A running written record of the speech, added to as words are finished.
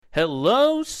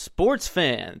Hello, sports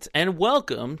fans, and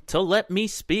welcome to Let Me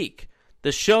Speak,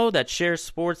 the show that shares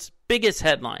sports' biggest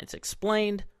headlines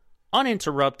explained,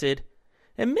 uninterrupted,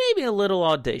 and maybe a little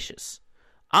audacious.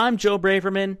 I'm Joe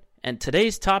Braverman, and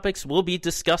today's topics we'll be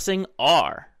discussing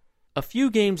are: a few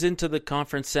games into the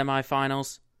conference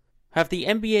semifinals, have the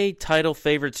NBA title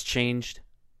favorites changed?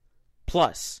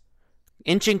 Plus,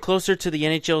 inching closer to the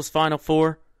NHL's Final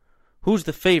Four, who's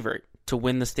the favorite to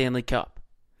win the Stanley Cup?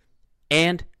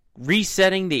 And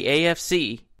resetting the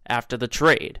AFC after the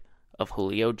trade of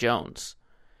Julio Jones.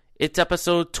 It's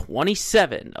episode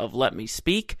 27 of Let Me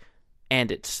Speak,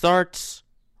 and it starts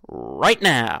right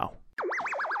now.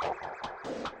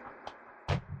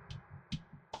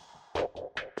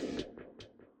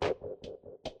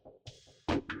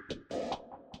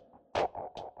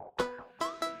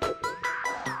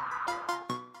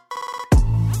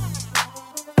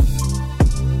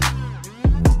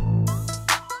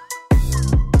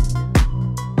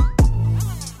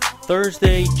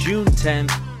 Thursday, June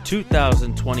 10th,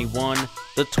 2021,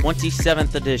 the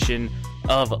 27th edition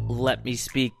of Let Me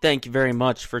Speak. Thank you very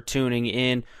much for tuning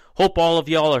in. Hope all of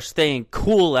y'all are staying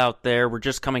cool out there. We're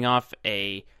just coming off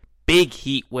a big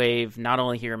heat wave, not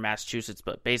only here in Massachusetts,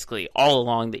 but basically all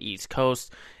along the East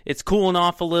Coast. It's cooling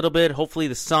off a little bit. Hopefully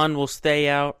the sun will stay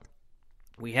out.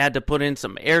 We had to put in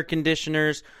some air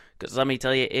conditioners, because let me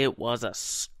tell you, it was a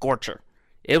scorcher.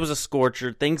 It was a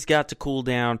scorcher. Things got to cool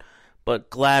down,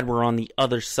 but glad we're on the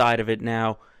other side of it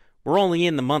now. We're only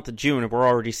in the month of June and we're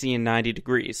already seeing 90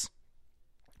 degrees.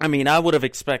 I mean, I would have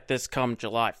expected this come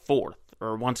July 4th,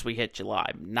 or once we hit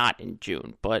July, not in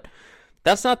June. But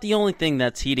that's not the only thing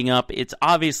that's heating up. It's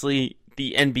obviously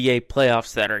the NBA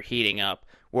playoffs that are heating up.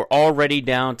 We're already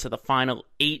down to the final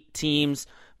 8 teams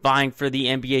vying for the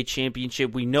NBA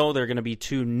championship. We know there are going to be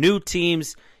 2 new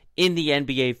teams in the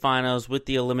NBA finals with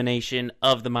the elimination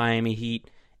of the Miami Heat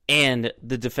and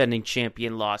the defending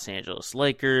champion Los Angeles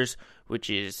Lakers, which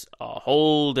is a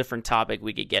whole different topic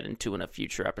we could get into in a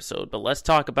future episode. But let's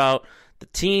talk about the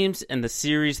teams and the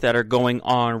series that are going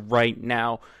on right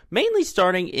now, mainly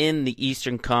starting in the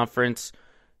Eastern Conference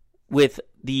with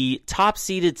the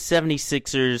top-seeded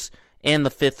 76ers and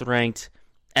the 5th-ranked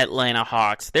Atlanta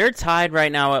Hawks. They're tied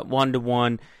right now at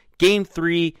 1-1. Game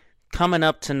 3 coming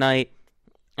up tonight.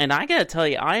 And I gotta tell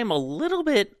you, I am a little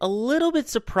bit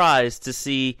surprised to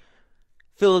see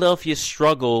Philadelphia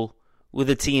struggle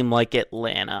with a team like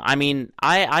Atlanta. I mean,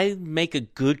 I make a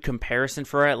good comparison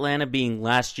for Atlanta being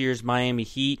last year's Miami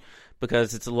Heat,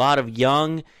 because it's a lot of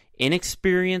young,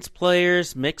 inexperienced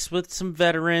players mixed with some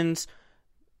veterans,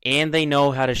 and they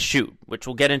know how to shoot, which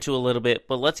we'll get into a little bit.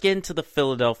 But let's get into the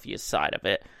Philadelphia side of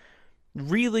it.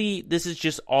 Really, this is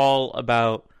just all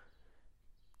about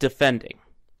defending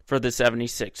for the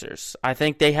 76ers. I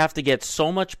think they have to get so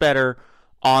much better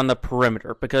on the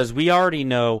perimeter, because we already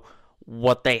know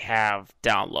what they have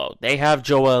down low. They have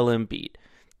Joel Embiid.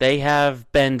 They have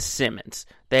Ben Simmons.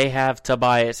 They have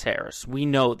Tobias Harris. We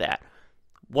know that.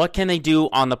 What can they do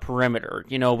on the perimeter?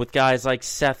 You know, with guys like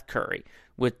Seth Curry,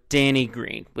 with Danny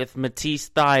Green, with Matisse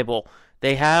Thybulle.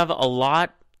 They have a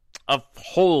lot of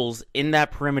holes in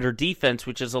that perimeter defense,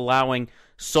 which is allowing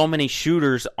so many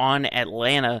shooters on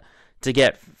Atlanta to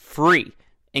get free.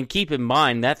 And keep in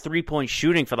mind, that three-point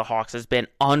shooting for the Hawks has been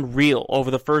unreal. Over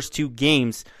the first 2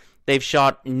 games, they've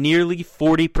shot nearly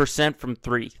 40% from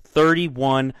 3,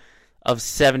 31 of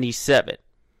 77.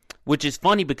 Which is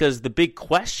funny, because the big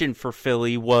question for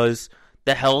Philly was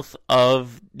the health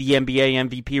of the NBA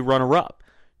MVP runner-up,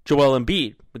 Joel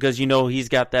Embiid, because you know he's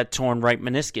got that torn right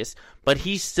meniscus. But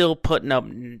he's still putting up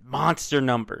monster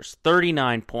numbers,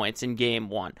 39 points in Game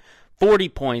 1, 40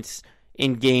 points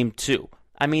in Game 2.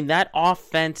 I mean, that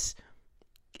offense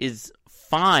is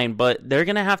fine, but they're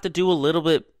going to have to do a little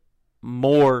bit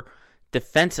more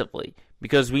defensively,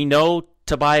 because we know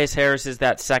Tobias Harris is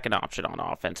that second option on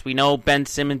offense. We know Ben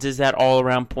Simmons is that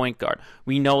all-around point guard.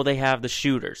 We know they have the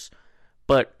shooters,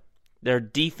 but their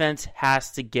defense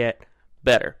has to get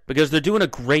better, because they're doing a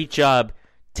great job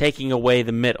taking away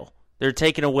the middle. They're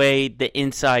taking away the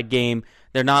inside game.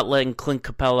 They're not letting Clint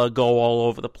Capella go all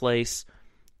over the place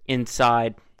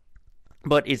inside.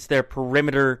 But it's their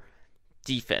perimeter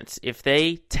defense. If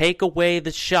they take away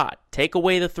the shot, take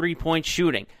away the three-point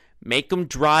shooting, make them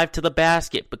drive to the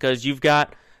basket, because you've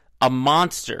got a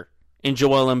monster in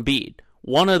Joel Embiid,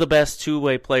 one of the best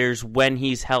two-way players when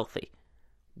he's healthy.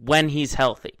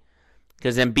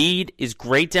 Because Embiid is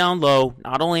great down low,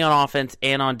 not only on offense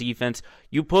and on defense.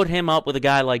 You put him up with a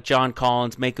guy like John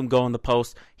Collins, make him go in the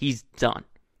post, he's done.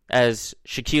 As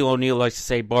Shaquille O'Neal likes to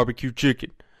say, barbecue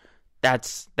chicken.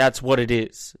 That's what it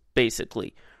is,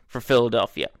 basically, for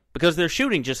Philadelphia. Because they're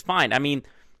shooting just fine. I mean,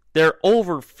 they're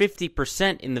over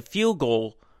 50% in the field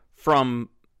goal from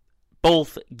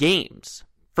both games,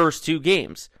 first two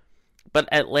games.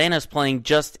 But Atlanta's playing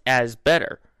just as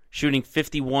better, shooting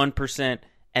 51%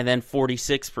 and then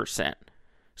 46%.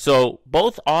 So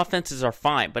both offenses are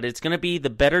fine, but it's going to be the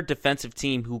better defensive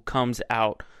team who comes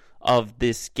out of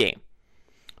this game.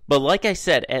 But like I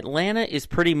said, Atlanta is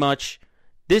pretty much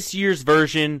this year's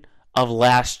version of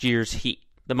last year's Heat,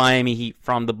 the Miami Heat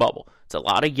from the bubble. It's a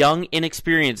lot of young,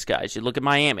 inexperienced guys. You look at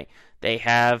Miami, they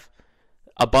have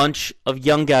a bunch of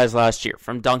young guys last year,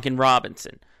 from Duncan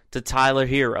Robinson to Tyler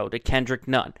Hero to Kendrick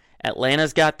Nunn.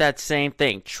 Atlanta's got that same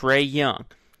thing. Trae Young,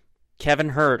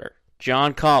 Kevin Huerter,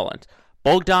 John Collins,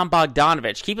 Bogdan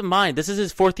Bogdanovic. Keep in mind, this is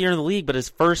his fourth year in the league, but his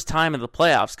first time in the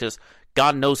playoffs, because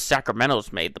God knows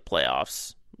Sacramento's made the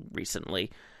playoffs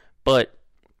recently. But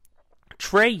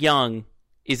Trae Young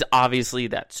is obviously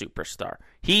that superstar.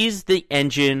 He's the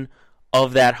engine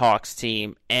of that Hawks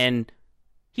team, and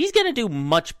he's going to do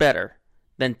much better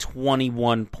than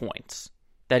 21 points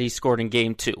that he scored in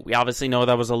Game 2. We obviously know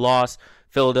that was a loss.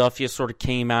 Philadelphia sort of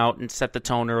came out and set the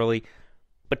tone early.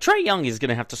 But Trae Young is going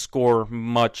to have to score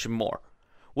much more.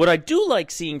 What I do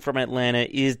like seeing from Atlanta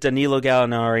is Danilo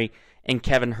Gallinari and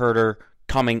Kevin Huerter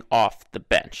coming off the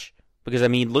bench. Because, I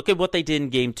mean, look at what they did in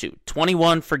Game 2.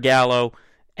 21 for Gallo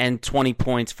and 20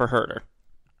 points for Huerter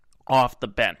off the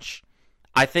bench.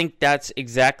 I think that's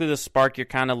exactly the spark you're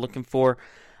kind of looking for.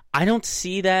 I don't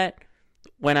see that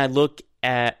when I look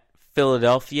at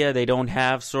Philadelphia. They don't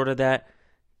have sort of that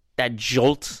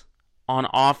jolt on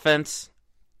offense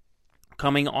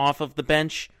coming off of the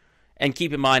bench. And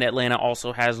keep in mind, Atlanta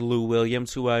also has Lou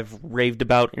Williams, who I've raved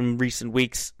about in recent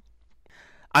weeks.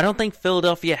 I don't think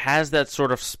Philadelphia has that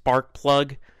sort of spark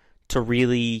plug to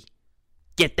really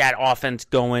get that offense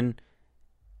going.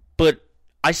 But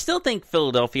I still think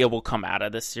Philadelphia will come out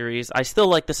of this series. I still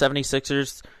like the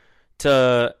 76ers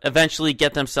to eventually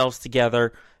get themselves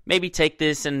together. Maybe take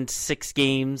this in 6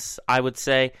 games, I would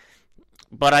say.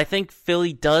 But I think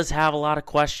Philly does have a lot of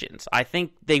questions. I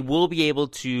think they will be able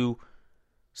to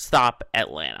stop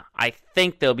Atlanta. I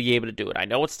think they'll be able to do it. I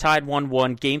know it's tied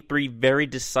 1-1. Game 3, very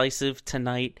decisive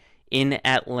tonight in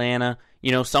Atlanta.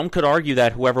 You know, some could argue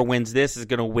that whoever wins this is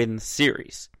going to win the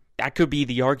series. That could be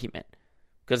the argument.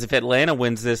 Because if Atlanta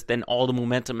wins this, then all the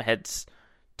momentum heads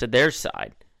to their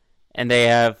side. And they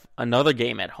have another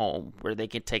game at home where they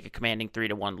can take a commanding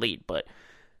 3-1 lead. But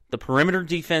the perimeter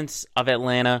defense of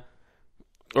Atlanta,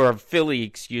 or of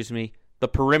Philly, the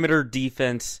perimeter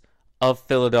defense of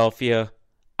Philadelphia,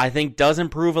 I think does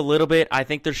improve a little bit. I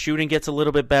think their shooting gets a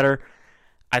little bit better.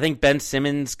 I think Ben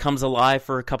Simmons comes alive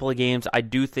for a couple of games. I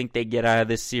do think they get out of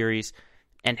this series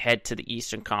and head to the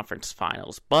Eastern Conference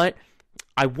Finals. But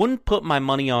I wouldn't put my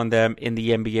money on them in the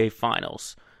NBA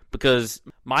Finals because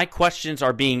my questions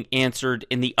are being answered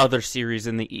in the other series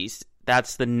in the East.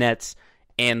 That's the Nets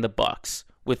and the Bucks,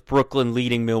 with Brooklyn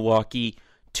leading Milwaukee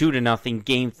 2-0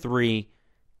 Game 3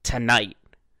 tonight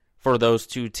for those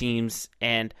two teams.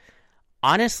 And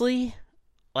honestly,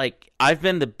 I've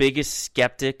been the biggest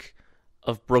skeptic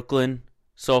of Brooklyn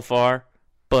so far,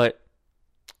 but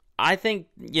I think,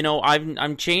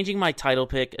 I'm changing my title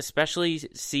pick, especially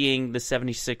seeing the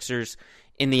 76ers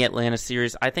in the Atlanta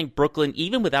series. I think Brooklyn,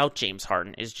 even without James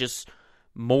Harden, is just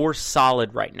more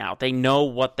solid right now. They know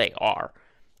what they are.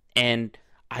 And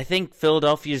I think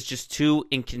Philadelphia is just too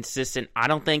inconsistent. I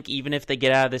don't think even if they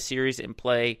get out of the series and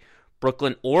play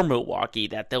Brooklyn or Milwaukee,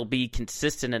 that they'll be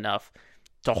consistent enough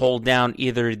to hold down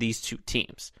either of these two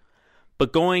teams.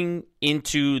 But going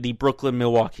into the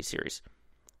Brooklyn-Milwaukee series,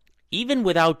 even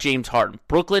without James Harden,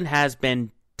 Brooklyn has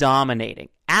been dominating,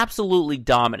 absolutely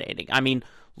dominating. I mean,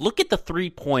 look at the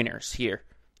three-pointers here,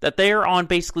 that they are on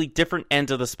basically different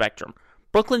ends of the spectrum.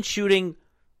 Brooklyn shooting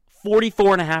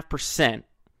 44.5%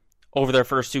 over their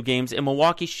first two games, and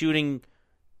Milwaukee shooting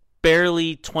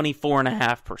barely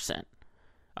 24.5%.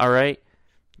 All right?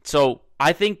 So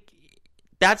I think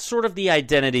that's sort of the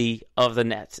identity of the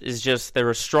Nets, is just they're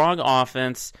a strong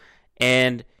offense,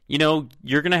 and,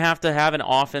 you're going to have an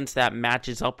offense that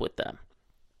matches up with them.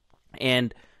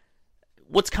 And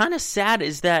what's kind of sad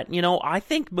is that, I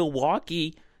think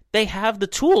Milwaukee, they have the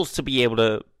tools to be able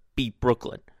to beat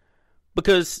Brooklyn.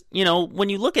 Because, when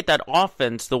you look at that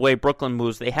offense, the way Brooklyn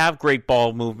moves, they have great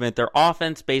ball movement. Their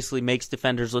offense basically makes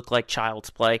defenders look like child's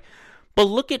play. But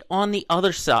look at on the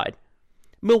other side.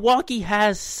 Milwaukee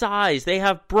has size. They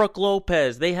have Brook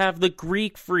Lopez. They have the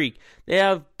Greek Freak. They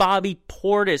have Bobby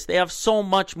Portis. They have so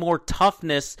much more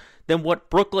toughness than what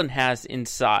Brooklyn has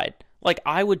inside.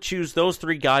 I would choose those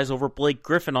three guys over Blake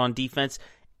Griffin on defense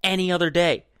any other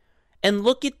day. And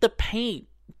look at the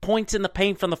points in the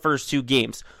paint from the first two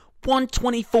games.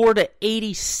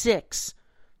 124-86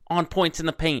 on points in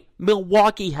the paint.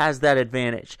 Milwaukee has that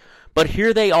advantage. But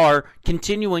here they are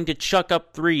continuing to chuck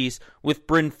up threes with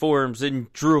Bryn Forbes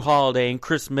and Drew Holiday and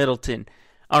Chris Middleton.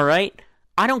 All right?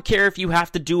 I don't care if you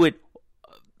have to do it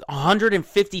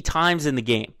 150 times in the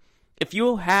game. If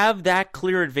you have that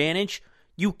clear advantage,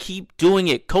 you keep doing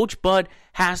it. Coach Bud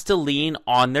has to lean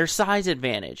on their size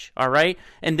advantage, all right?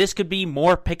 And this could be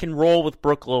more pick and roll with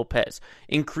Brook Lopez,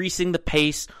 increasing the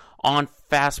pace on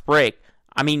fast break.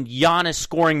 I mean, Giannis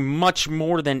scoring much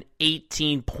more than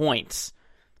 18 points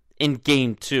in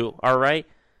Game 2, all right?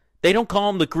 They don't call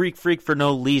him the Greek Freak for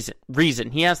no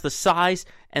reason. He has the size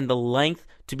and the length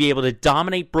to be able to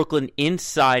dominate Brooklyn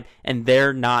inside, and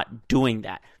they're not doing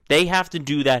that. They have to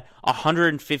do that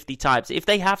 150 times. If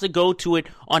they have to go to it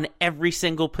on every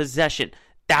single possession,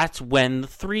 that's when the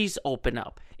threes open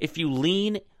up. If you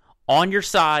lean on your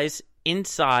size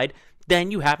inside,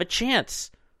 then you have a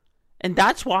chance. And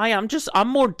that's why I'm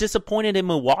more disappointed in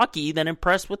Milwaukee than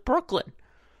impressed with Brooklyn.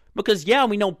 Because, yeah,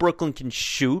 we know Brooklyn can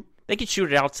shoot. They can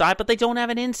shoot it outside, but they don't have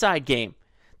an inside game.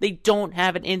 They don't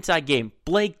have an inside game.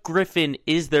 Blake Griffin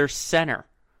is their center,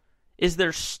 is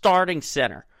their starting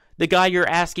center. The guy you're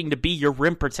asking to be your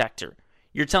rim protector.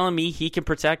 You're telling me he can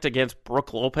protect against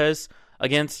Brook Lopez,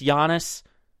 against Giannis?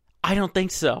 I don't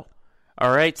think so.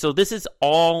 All right, so this is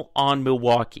all on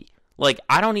Milwaukee. Like,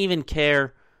 I don't even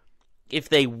care if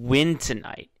they win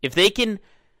tonight. If they can,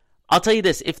 I'll tell you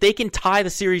this, if they can tie the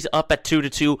series up at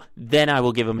 2-2, then I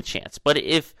will give them a chance. But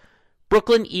if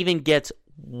Brooklyn even gets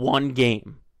one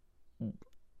game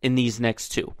in these next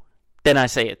two, then I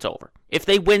say it's over. If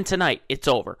they win tonight, it's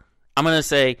over. I'm going to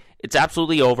say it's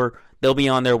absolutely over. They'll be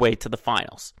on their way to the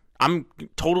finals. I'm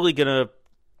totally going to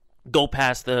go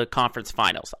past the conference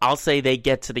finals. I'll say they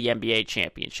get to the NBA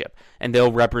championship, and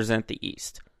they'll represent the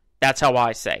East. That's how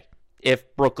I say,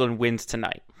 if Brooklyn wins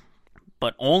tonight.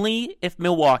 But only if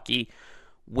Milwaukee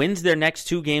wins their next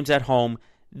two games at home,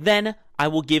 then I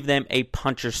will give them a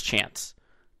puncher's chance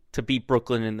to beat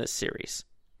Brooklyn in this series.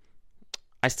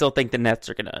 I still think the Nets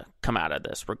are going to come out of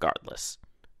this regardless.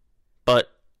 But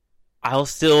I'll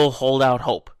still hold out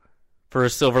hope for a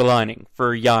silver lining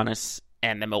for Giannis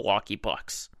and the Milwaukee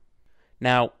Bucks.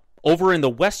 Now, over in the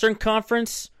Western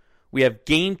Conference, we have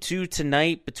Game 2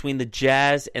 tonight between the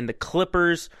Jazz and the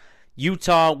Clippers.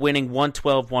 Utah winning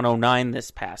 112-109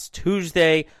 this past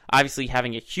Tuesday. Obviously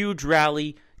having a huge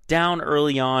rally, down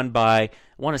early on by, I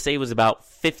want to say it was about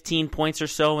 15 points or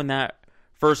so in that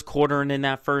first quarter and in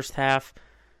that first half.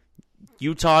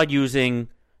 Utah using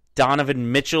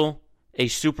Donovan Mitchell, a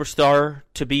superstar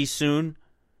to be soon,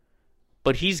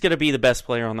 but he's going to be the best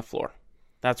player on the floor.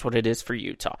 That's what it is for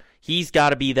Utah. He's got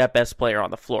to be that best player on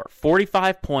the floor.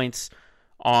 45 points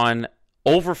on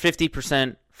over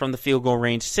 50% from the field goal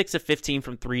range, 6 of 15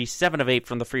 from 3, 7 of 8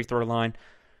 from the free throw line.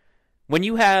 When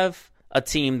you have a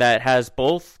team that has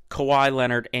both Kawhi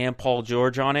Leonard and Paul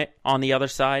George on it, on the other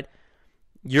side,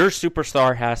 your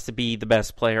superstar has to be the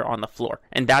best player on the floor.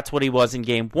 And that's what he was in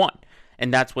Game 1.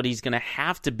 And that's what he's going to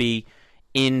have to be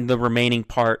in the remaining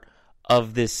part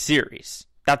of this series.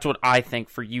 That's what I think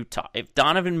for Utah. If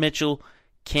Donovan Mitchell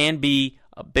can be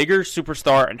a bigger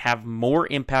superstar and have more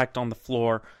impact on the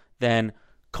floor than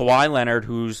Kawhi Leonard,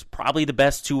 who's probably the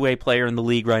best two-way player in the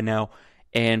league right now,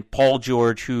 and Paul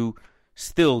George, who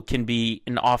still can be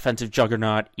an offensive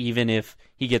juggernaut even if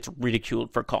he gets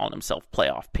ridiculed for calling himself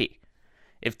Playoff P.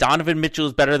 If Donovan Mitchell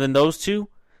is better than those two,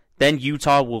 then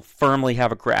Utah will firmly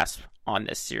have a grasp on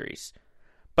this series.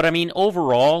 But I mean,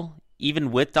 overall,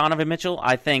 even with Donovan Mitchell,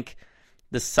 I think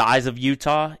the size of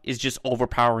Utah is just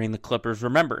overpowering the Clippers.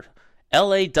 Remember,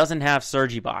 LA doesn't have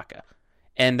Serge Ibaka,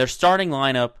 and their starting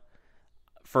lineup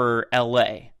for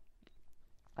LA,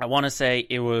 I want to say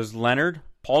it was Leonard,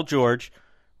 Paul George,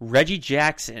 Reggie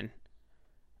Jackson,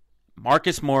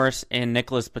 Marcus Morris, and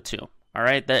Nicholas Batum. All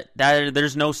right, that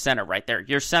there's no center right there.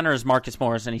 Your center is Marcus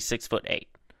Morris, and he's 6'8".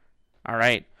 All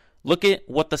right, look at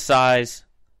what the size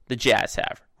the Jazz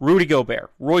have: Rudy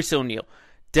Gobert, Royce O'Neal,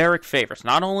 Derek Favors.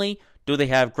 Not only do they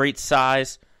have great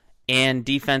size and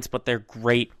defense, but they're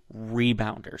great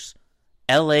rebounders.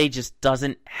 LA just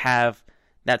doesn't have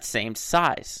that same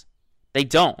size. They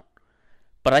don't.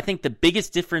 But I think the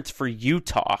biggest difference for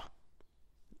Utah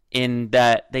in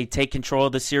that they take control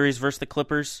of the series versus the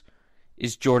Clippers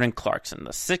is Jordan Clarkson,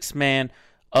 the sixth man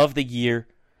of the year.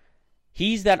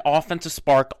 He's that offensive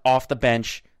spark off the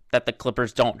bench that the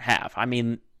Clippers don't have. I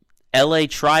mean, LA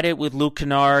tried it with Luke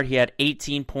Kennard. He had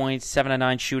 18 points, 7 of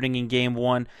 9 shooting in Game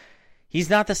 1. He's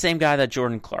not the same guy that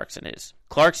Jordan Clarkson is.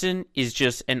 Clarkson is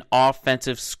just an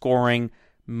offensive scoring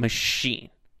machine.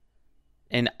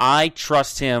 And I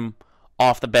trust him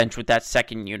off the bench with that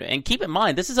second unit. And keep in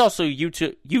mind, this is also a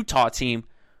Utah team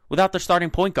without their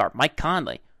starting point guard, Mike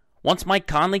Conley. Once Mike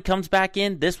Conley comes back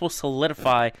in, this will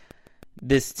solidify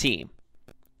this team.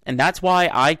 And that's why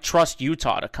I trust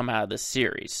Utah to come out of this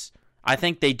series. I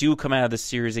think they do come out of this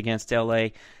series against LA.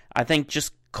 I think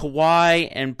just Kawhi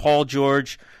and Paul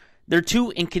George, they're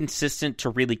too inconsistent to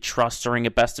really trust during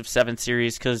a best-of-7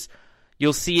 series because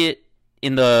you'll see it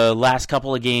in the last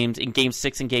couple of games, in Game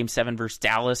 6 and Game 7 versus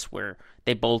Dallas, where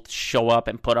they both show up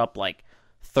and put up like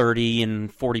 30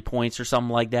 and 40 points or something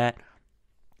like that.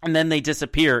 And then they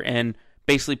disappear and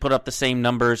basically put up the same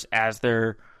numbers as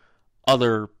their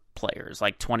other players,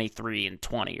 like 23 and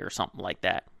 20 or something like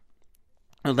that.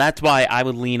 So that's why I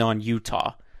would lean on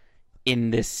Utah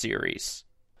in this series.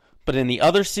 But in the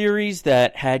other series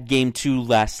that had Game 2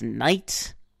 last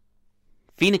night,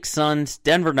 Phoenix Suns,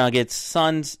 Denver Nuggets,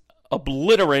 Suns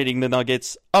obliterating the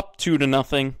Nuggets up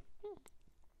 2-0.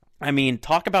 I mean,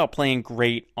 talk about playing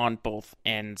great on both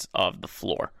ends of the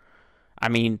floor. I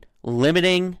mean,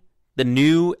 limiting the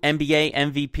new NBA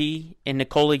MVP in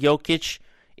Nikola Jokic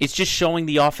is just showing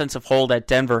the offensive hole that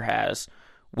Denver has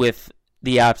with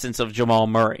the absence of Jamal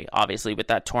Murray, obviously, with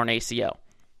that torn ACL.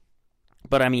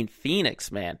 But I mean,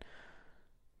 Phoenix, man,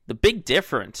 the big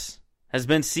difference has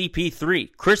been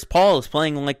CP3. Chris Paul is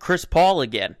playing like Chris Paul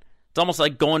again. It's almost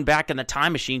like going back in the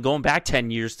time machine, going back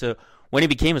 10 years to when he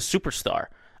became a superstar.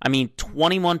 I mean,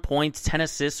 21 points, 10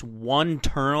 assists, 1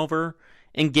 turnover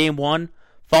in Game 1.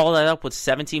 Follow that up with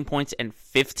 17 points and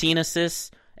 15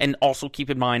 assists. And also keep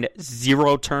in mind,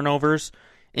 0 turnovers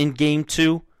in Game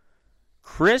 2.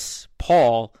 Chris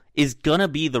Paul is going to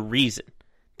be the reason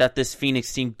that this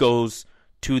Phoenix team goes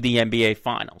to the NBA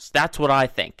Finals. That's what I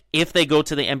think. If they go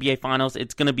to the NBA Finals,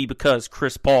 it's going to be because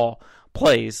Chris Paul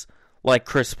plays like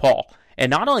Chris Paul. And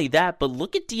not only that, but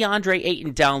look at DeAndre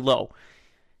Ayton down low.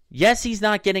 Yes, he's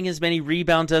not getting as many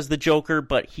rebounds as the Joker,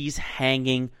 but he's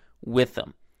hanging with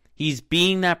them. He's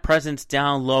being that presence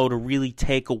down low to really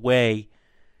take away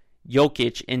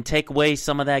Jokic and take away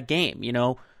some of that game. You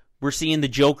know, we're seeing the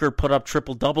Joker put up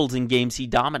triple-doubles in games he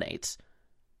dominates.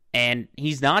 And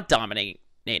he's not dominating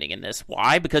in this.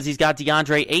 Why? Because he's got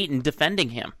DeAndre Ayton defending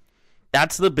him.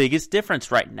 That's the biggest difference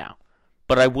right now.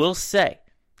 But I will say,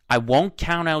 I won't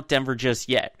count out Denver just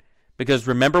yet. Because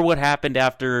remember what happened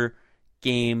after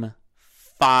Game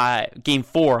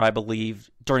 4, I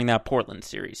believe, during that Portland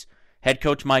series. Head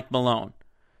coach Mike Malone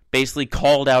basically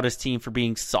called out his team for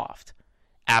being soft.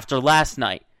 After last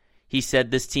night, he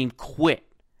said this team quit.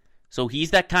 So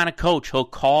he's that kind of coach. He'll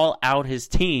call out his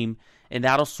team, and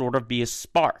that'll sort of be a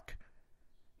spark.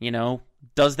 You know,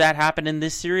 does that happen in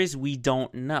this series? We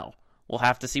don't know. We'll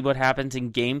have to see what happens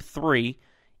in Game 3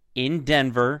 in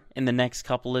Denver in the next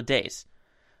couple of days.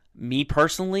 Me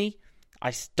personally,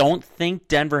 I don't think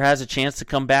Denver has a chance to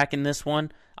come back in this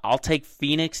one. I'll take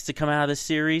Phoenix to come out of this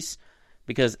series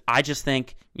because I just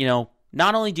think, you know,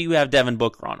 not only do you have Devin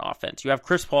Booker on offense, you have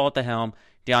Chris Paul at the helm,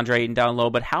 DeAndre Ayton down low,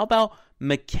 but how about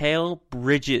Mikal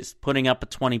Bridges putting up a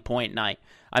 20-point night?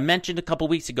 I mentioned a couple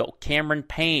weeks ago, Cameron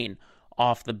Payne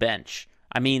off the bench.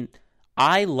 I mean,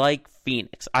 I like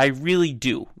Phoenix. I really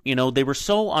do. You know, they were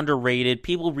so underrated.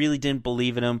 People really didn't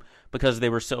believe in them because they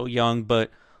were so young.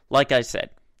 But like I said,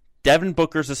 Devin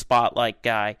Booker's a spotlight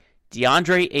guy.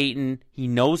 DeAndre Ayton, he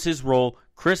knows his role.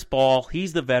 Chris Paul,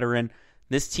 he's the veteran.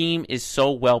 This team is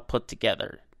so well put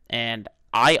together. And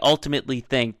I ultimately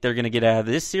think they're going to get out of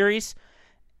this series.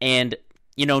 And,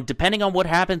 you know, depending on what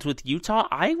happens with Utah,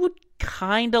 I would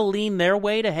kind of lean their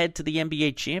way to head to the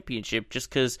NBA championship just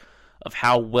because of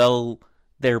how well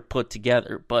they're put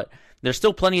together. But there's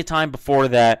still plenty of time before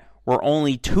that. We're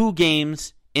only 2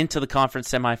 games into the conference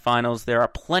semifinals. There are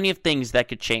plenty of things that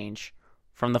could change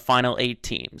from the final 8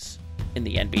 teams in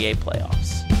the NBA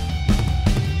playoffs.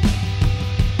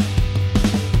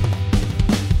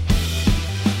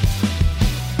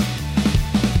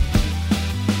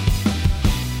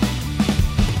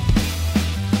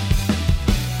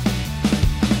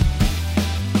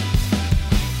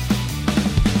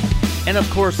 And of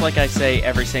course, like I say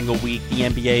every single week, the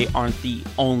NBA aren't the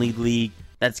only league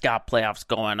that's got playoffs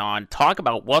going on. Talk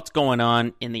about what's going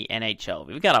on in the NHL.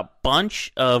 We've got a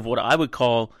bunch of what I would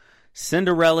call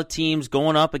Cinderella teams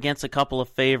going up against a couple of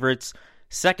favorites.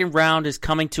 Second round is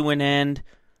coming to an end,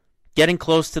 getting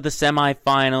close to the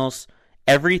semifinals.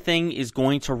 Everything is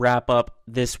going to wrap up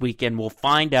this weekend. We'll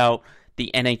find out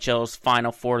the NHL's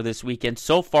Final Four this weekend.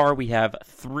 So far, we have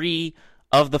 3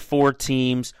 of the 4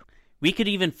 teams. We could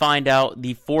even find out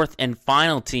the 4th and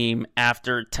final team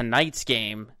after tonight's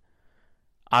game.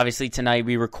 Obviously, tonight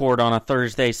we record on a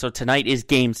Thursday, so tonight is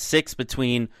Game 6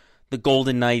 between the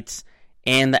Golden Knights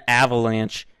and the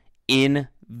Avalanche in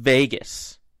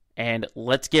Vegas. And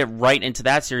let's get right into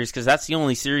that series because that's the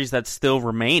only series that's still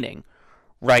remaining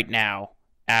right now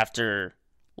after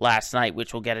last night,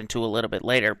 which we'll get into a little bit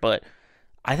later. But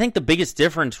I think the biggest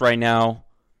difference right now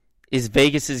is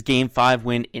Vegas's Game 5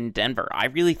 win in Denver. I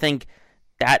really think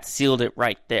that sealed it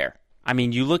right there. I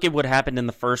mean, you look at what happened in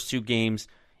the first two games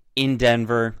in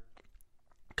Denver.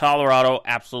 Colorado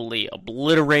absolutely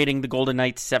obliterating the Golden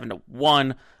Knights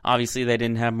 7-1. Obviously, they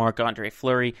didn't have Marc-Andre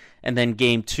Fleury. And then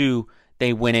Game 2,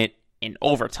 they win it in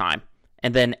overtime.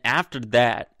 And then after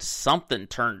that, something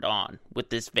turned on with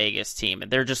this Vegas team. And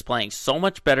they're just playing so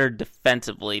much better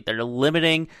defensively. They're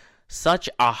limiting such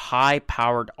a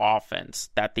high-powered offense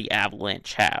that the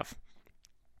Avalanche have.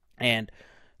 And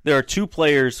there are two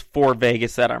players for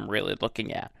Vegas that I'm really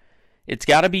looking at. It's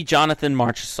got to be Jonathan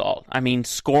Marchessault. I mean,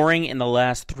 scoring in the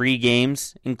last 3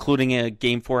 games, including a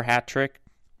Game 4 hat trick.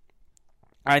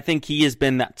 I think he has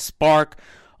been that spark,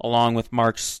 along with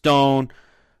Mark Stone.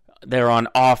 They're on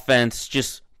offense,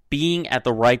 just being at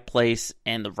the right place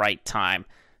and the right time.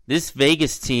 This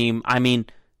Vegas team, I mean,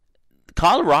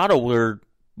 Colorado were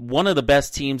one of the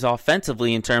best teams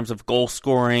offensively in terms of goal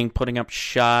scoring, putting up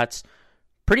shots,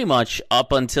 pretty much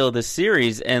up until this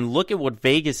series. And look at what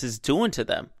Vegas is doing to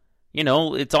them. You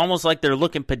know, it's almost like they're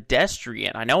looking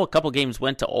pedestrian. I know a couple games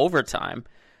went to overtime,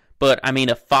 but I mean,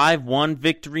 a 5-1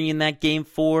 victory in that Game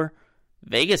 4,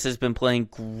 Vegas has been playing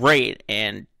great,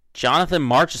 and Jonathan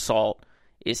Marchessault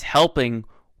is helping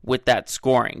with that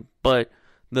scoring. But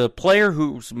the player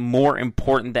who's more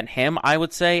important than him, I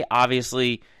would say,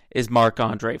 obviously, is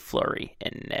Marc-Andre Fleury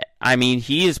in net. I mean,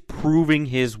 he is proving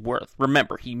his worth.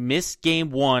 Remember, he missed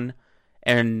Game 1,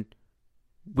 and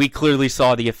we clearly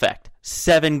saw the effect.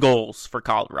 7 goals for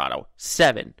Colorado.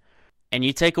 7. And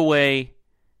you take away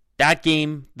that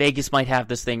game, Vegas might have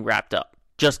this thing wrapped up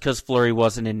just because Fleury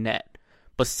wasn't in net.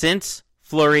 But since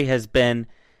Fleury has been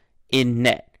in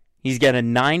net, he's got a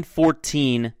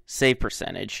 .914 save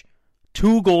percentage,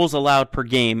 2 goals allowed per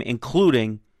game,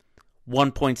 including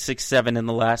 1.67 in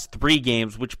the last 3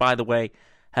 games, which, by the way,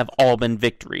 have all been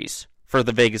victories for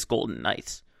the Vegas Golden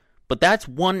Knights. But that's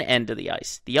one end of the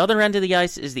ice. The other end of the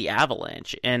ice is the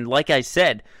Avalanche. And like I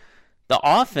said, the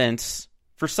offense,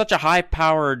 for such a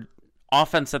high-powered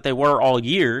offense that they were all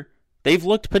year, they've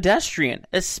looked pedestrian,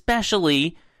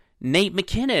 especially Nate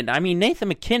MacKinnon. I mean, Nathan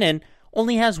MacKinnon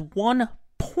only has 1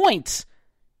 point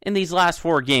in these last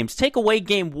 4 games. Take away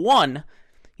Game 1,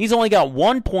 he's only got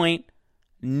 1 point,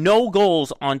 no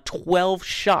goals on 12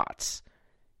 shots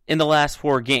in the last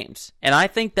 4 games. And I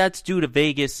think that's due to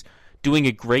Vegas doing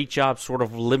a great job sort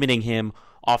of limiting him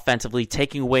offensively,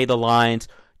 taking away the lines,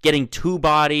 getting 2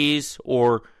 bodies,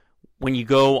 or when you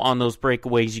go on those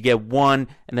breakaways, you get 1,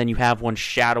 and then you have 1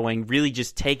 shadowing, really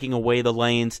just taking away the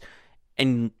lanes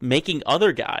and making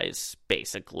other guys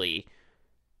basically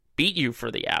beat you for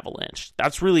the Avalanche.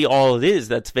 That's really all it is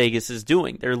that's Vegas is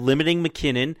doing. They're limiting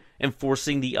MacKinnon and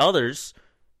forcing the others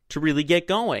to really get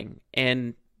going.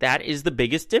 And that is the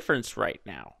biggest difference right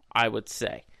now, I would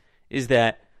say, is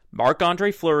that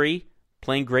Marc-Andre Fleury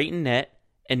playing great in net,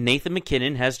 and Nathan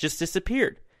MacKinnon has just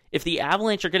disappeared. If the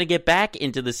Avalanche are going to get back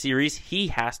into the series, he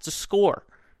has to score.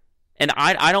 And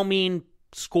I don't mean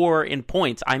score in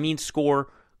points. I mean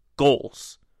score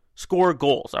goals. Score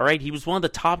goals, all right? He was one of the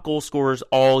top goal scorers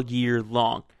all year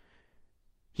long.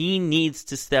 He needs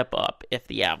to step up if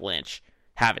the Avalanche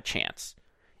have a chance.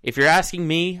 If you're asking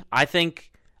me, I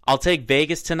think I'll take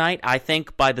Vegas tonight. I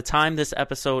think by the time this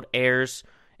episode airs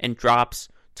and drops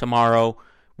tomorrow,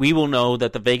 we will know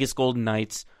that the Vegas Golden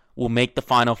Knights will make the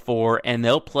Final Four, and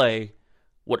they'll play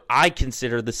what I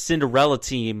consider the Cinderella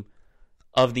team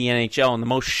of the NHL and the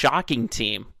most shocking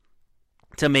team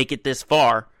to make it this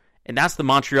far, and that's the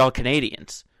Montreal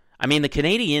Canadiens. I mean, the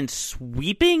Canadiens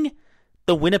sweeping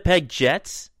the Winnipeg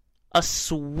Jets? A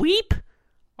sweep?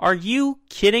 Are you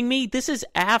kidding me? This is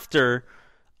after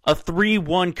a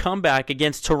 3-1 comeback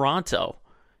against Toronto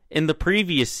in the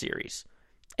previous series.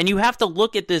 And you have to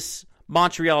look at this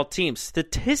Montreal team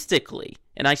statistically.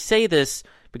 And I say this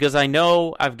because I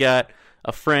know I've got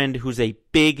a friend who's a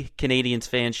big Canadiens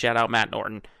fan. Shout out Matt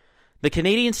Norton. The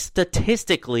Canadiens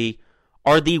statistically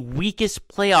are the weakest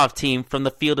playoff team from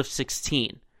the field of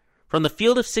 16. From the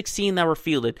field of 16 that were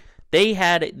fielded, they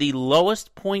had the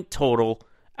lowest point total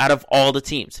out of all the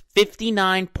teams.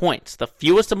 59 points. The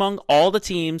fewest among all the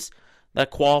teams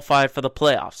that qualified for the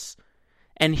playoffs.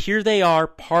 And here they are,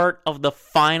 part of the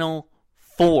Final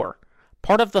Four.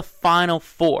 Part of the Final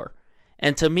Four.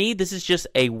 And to me, this is just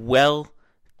a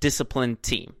well-disciplined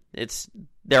team.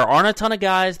 There aren't a ton of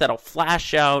guys that'll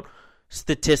flash out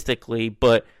statistically,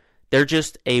 but they're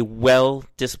just a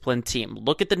well-disciplined team.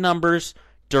 Look at the numbers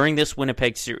during this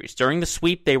Winnipeg series. During the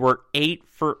sweep, they were 8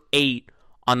 for 8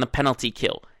 on the penalty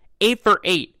kill. 8 for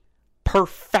 8.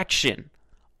 Perfection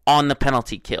on the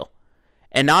penalty kill.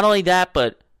 And not only that,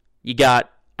 but you got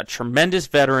a tremendous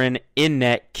veteran in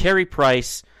net, Carey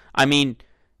Price. I mean,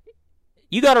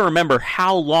 you got to remember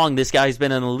how long this guy's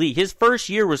been in the league. His first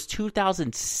year was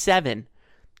 2007,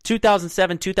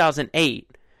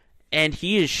 2008, and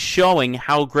he is showing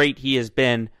how great he has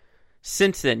been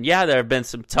since then. Yeah, there have been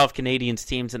some tough Canadiens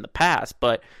teams in the past,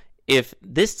 but if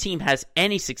this team has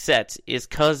any success, it's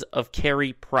because of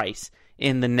Carey Price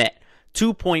in the net.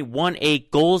 2.18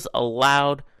 goals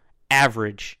allowed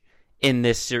average in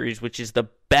this series, which is the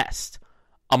best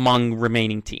among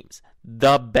remaining teams.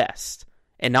 The best.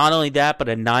 And not only that, but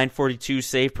a .942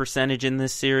 save percentage in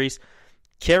this series.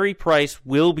 Carey Price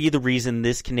will be the reason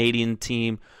this Canadian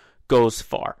team goes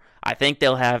far. I think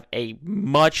they'll have a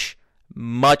much,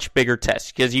 much bigger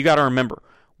test. Because you got to remember,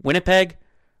 Winnipeg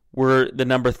were the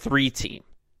number 3 team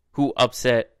who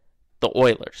upset the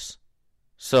Oilers.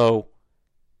 So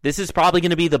this is probably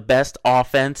going to be the best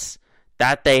offense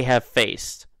that they have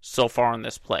faced so far in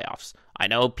this playoffs. I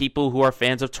know people who are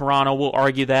fans of Toronto will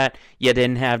argue that you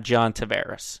didn't have John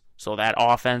Tavares, so that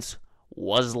offense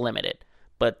was limited.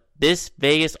 But this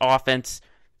Vegas offense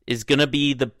is going to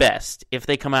be the best if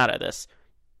they come out of this,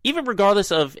 even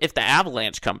regardless of if the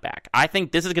Avalanche come back. I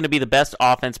think this is going to be the best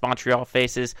offense Montreal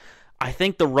faces. I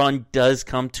think the run does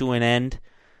come to an end.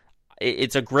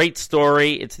 It's a great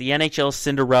story. It's the NHL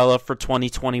Cinderella for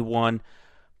 2021,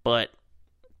 but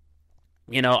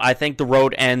I think the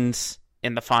road ends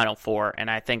in the Final Four, and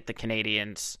I think the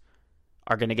Canadiens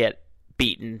are going to get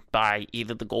beaten by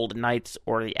either the Golden Knights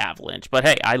or the Avalanche. But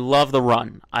hey, I love the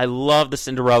run. I love the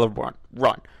Cinderella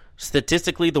run.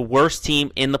 Statistically, the worst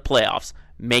team in the playoffs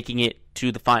making it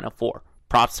to the Final Four.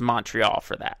 Props to Montreal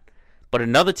for that. But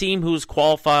another team who's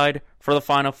qualified for the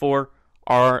Final Four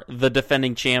are the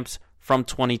defending champs from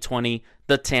 2020,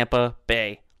 the Tampa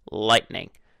Bay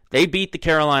Lightning. They beat the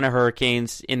Carolina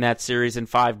Hurricanes in that series in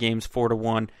 5 games,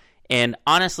 4-1. And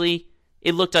honestly,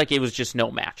 it looked like it was just no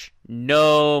match.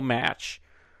 No match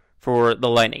for the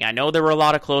Lightning. I know there were a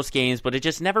lot of close games, but it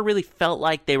just never really felt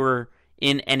like they were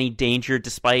in any danger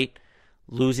despite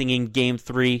losing in Game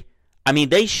 3. I mean,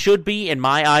 they should be, in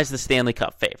my eyes, the Stanley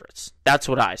Cup favorites. That's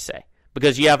what I say.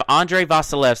 Because you have Andrei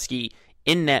Vasilevsky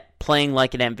in net playing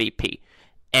like an MVP.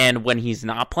 And when he's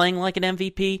not playing like an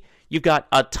MVP, you've got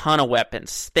a ton of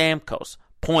weapons. Stamkos,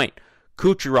 Point,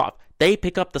 Kucherov. They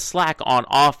pick up the slack on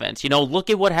offense. Look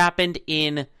at what happened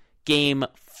in Game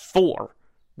 4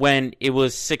 when it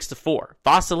was 6-4.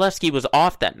 Vasilevsky was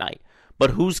off that night.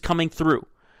 But who's coming through?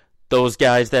 Those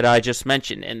guys that I just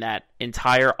mentioned in that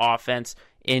entire offense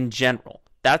in general.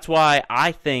 That's why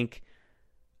I think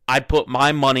I'd put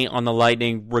my money on the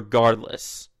Lightning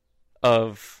regardless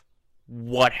of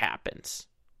what happens.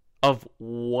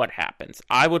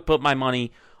 I would put my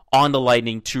money on the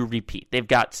Lightning to repeat. They've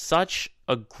got such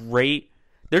a great...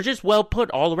 They're just well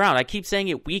put all around. I keep saying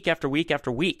it week after week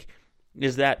after week,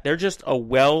 is that they're just a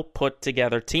well put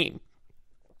together team.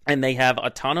 And they have a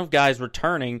ton of guys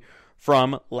returning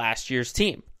from last year's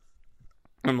team.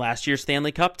 From last year's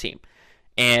Stanley Cup team.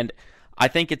 And I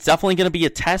think it's definitely going to be a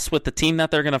test with the team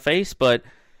that they're going to face, but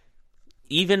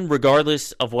even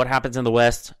regardless of what happens in the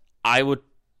West, I would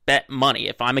bet money,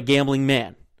 if I'm a gambling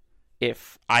man,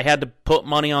 if I had to put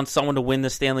money on someone to win the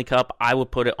Stanley Cup, I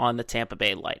would put it on the Tampa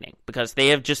Bay Lightning, because they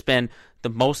have just been the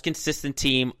most consistent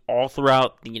team all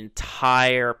throughout the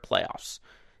entire playoffs.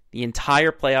 The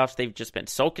entire playoffs, they've just been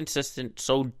so consistent,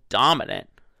 so dominant.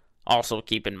 Also,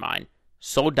 keep in mind,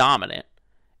 so dominant.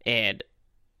 And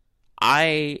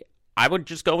I would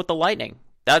just go with the Lightning.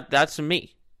 That's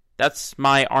me. That's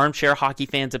my armchair hockey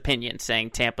fan's opinion, saying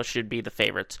Tampa should be the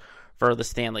favorites for the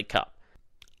Stanley Cup.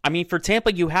 I mean, for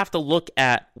Tampa, you have to look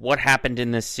at what happened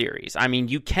in this series. I mean,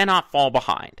 you cannot fall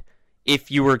behind if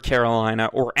you were Carolina,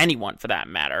 or anyone for that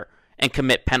matter, and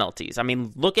commit penalties. I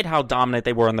mean, look at how dominant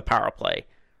they were in the power play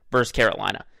versus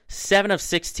Carolina. 7 of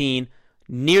 16,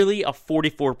 nearly a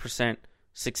 44%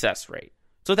 success rate.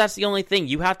 So that's the only thing.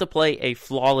 You have to play a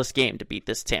flawless game to beat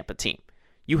this Tampa team.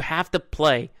 You have to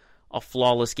play a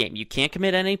flawless game. You can't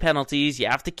commit any penalties. You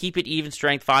have to keep it even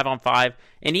strength 5-on-5.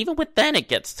 And even with then, it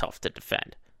gets tough to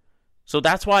defend. So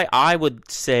that's why I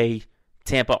would say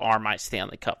Tampa are my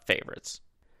Stanley Cup favorites.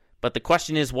 But the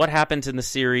question is, what happens in the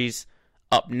series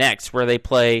up next, where they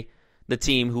play the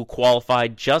team who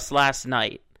qualified just last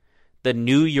night, the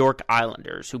New York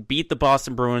Islanders, who beat the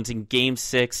Boston Bruins in Game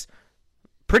 6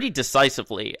 pretty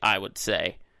decisively, I would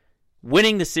say,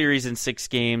 winning the series in 6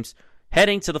 games.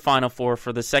 heading to the Final Four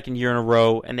for the second year in a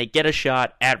row, and they get a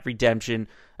shot at redemption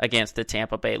against the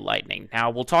Tampa Bay Lightning. Now,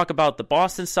 we'll talk about the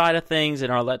Boston side of things in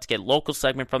our Let's Get Local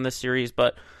segment from this series,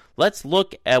 but let's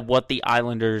look at what the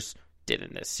Islanders did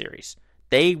in this series.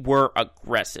 They were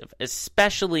aggressive,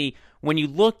 especially when you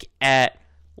look at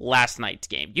last night's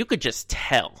game. You could just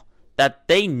tell that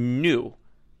they knew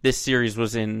this series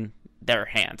was in their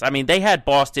hands. I mean, they had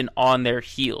Boston on their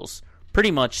heels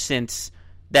pretty much since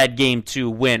that Game 2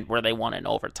 win where they won in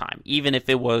overtime, even if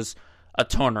it was a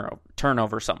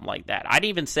turnover, something like that. I'd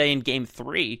even say in Game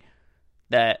 3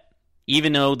 that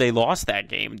even though they lost that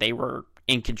game, they were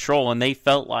in control and they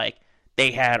felt like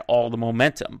they had all the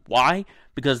momentum. Why?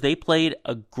 Because they played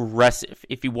aggressive.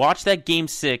 If you watch that Game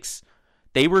 6,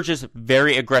 they were just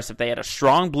very aggressive. They had a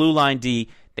strong blue line D.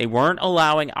 They weren't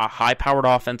allowing a high-powered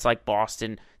offense like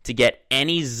Boston to get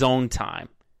any zone time,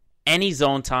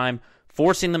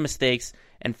 forcing the mistakes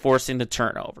and forcing the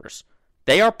turnovers.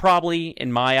 They are probably,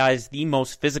 in my eyes, the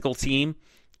most physical team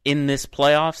in this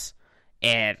playoffs,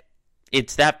 and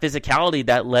it's that physicality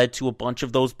that led to a bunch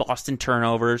of those Boston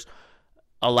turnovers,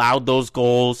 allowed those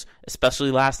goals,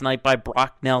 especially last night by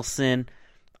Brock Nelson.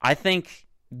 I think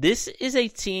this is a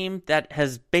team that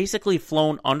has basically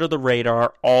flown under the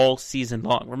radar all season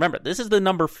long. Remember, this is the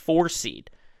number 4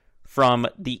 seed from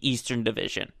the Eastern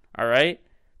Division, all right?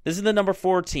 This is the number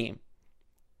 4 team.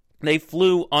 They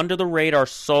flew under the radar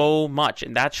so much,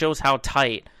 and that shows how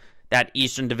tight that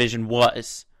Eastern Division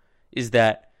was, is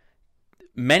that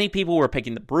many people were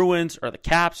picking the Bruins or the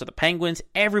Caps or the Penguins.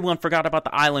 Everyone forgot about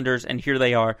the Islanders, and here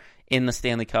they are in the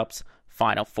Stanley Cup's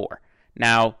Final Four.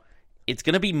 Now, it's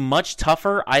going to be much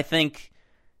tougher. I think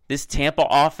this Tampa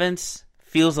offense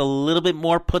feels a little bit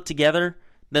more put together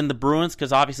than the Bruins,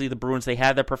 because obviously the Bruins, they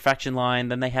had their perfection line,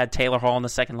 then they had Taylor Hall in the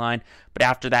second line, but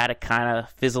after that it kind of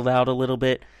fizzled out a little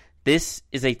bit. This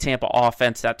is a Tampa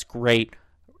offense that's great.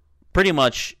 Pretty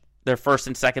much their first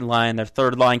and second line, their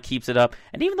third line keeps it up,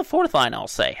 and even the fourth line, I'll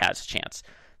say, has a chance.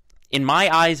 In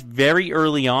my eyes, very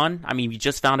early on, I mean, we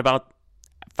just found out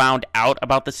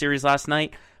about the series last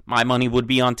night. My money would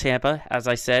be on Tampa, as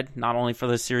I said, not only for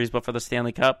the series but for the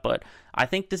Stanley Cup. But I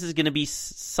think this is going to be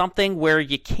something where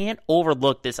you can't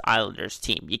overlook this Islanders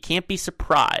team. You can't be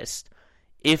surprised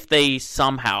if they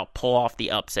somehow pull off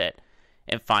the upset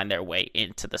and find their way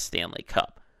into the Stanley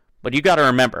Cup. But you got to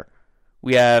remember,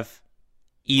 we have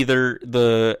either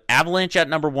the Avalanche at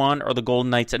number 1 or the Golden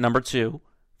Knights at number 2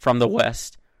 from the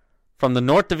West. From the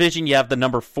North Division, you have the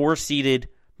number 4 seeded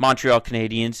Montreal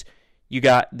Canadiens. You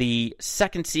got the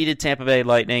 2nd seeded Tampa Bay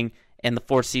Lightning and the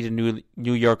 4th seeded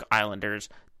New York Islanders.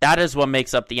 That is what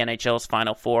makes up the NHL's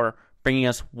Final Four, bringing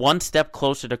us one step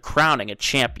closer to crowning a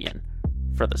champion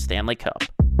for the Stanley Cup.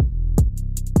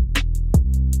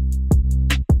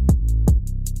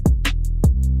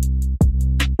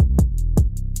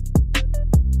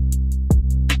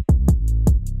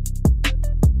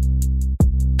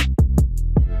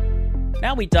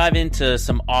 Now we dive into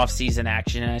some off-season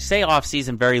action, and I say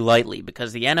off-season very lightly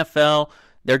because the NFL,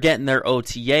 they're getting their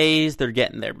OTAs, they're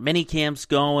getting their mini camps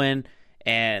going,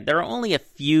 and there are only a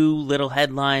few little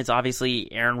headlines.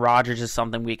 Obviously, Aaron Rodgers is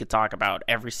something we could talk about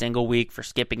every single week for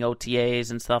skipping OTAs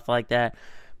and stuff like that,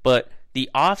 but the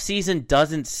off-season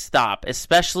doesn't stop,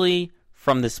 especially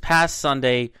from this past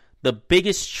Sunday. The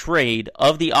biggest trade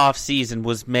of the off-season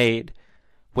was made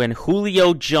when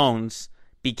Julio Jones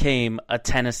became a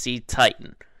Tennessee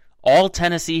Titan. All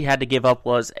Tennessee had to give up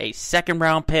was a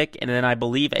 2nd-round pick and then I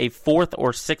believe a 4th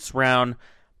or 6th round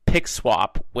pick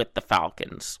swap with the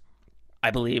Falcons, I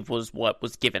believe was what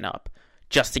was given up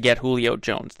just to get Julio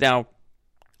Jones. Now,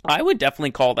 I would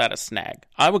definitely call that a snag.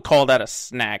 I would call that a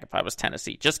snag if I was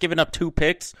Tennessee. Just giving up 2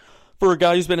 picks for a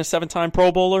guy who's been a 7-time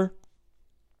Pro Bowler,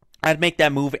 I'd make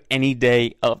that move any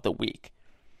day of the week.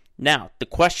 Now, the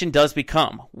question does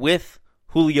become, with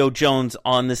Julio Jones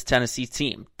on this Tennessee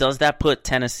team, does that put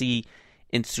Tennessee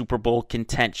in Super Bowl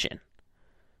contention?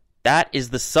 That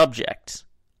is the subject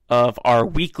of our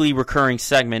weekly recurring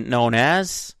segment known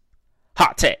as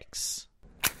Hot Takes.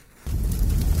 Oh,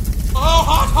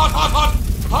 hot, hot, hot, hot!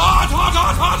 Hot, hot,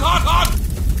 hot, hot, hot,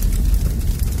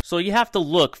 hot! So you have to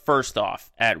look first off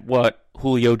at what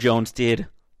Julio Jones did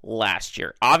last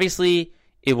year. Obviously,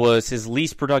 it was his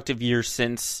least productive year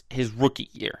since his rookie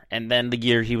year, and then the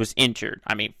year he was injured.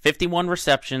 I mean, 51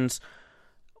 receptions,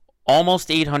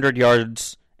 almost 800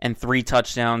 yards, and 3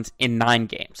 touchdowns in 9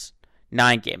 games.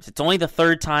 9 games. It's only the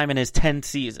 3rd time in his 10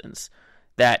 seasons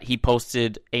that he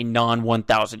posted a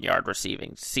non-1,000-yard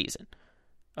receiving season.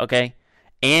 Okay?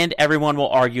 And everyone will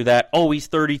argue that, oh, he's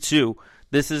 32.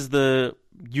 This is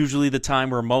usually the time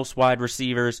where most wide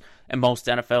receivers and most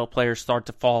NFL players start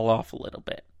to fall off a little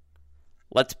bit.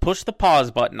 let's push the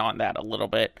pause button on that a little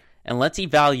bit, and let's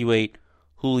evaluate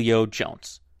Julio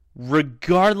Jones.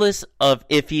 Regardless of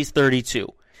if he's 32,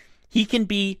 he can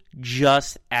be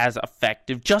just as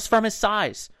effective just from his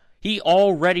size. He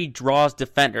already draws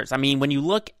defenders. I mean, when you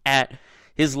look at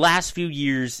his last few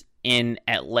years in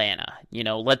Atlanta,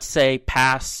 let's say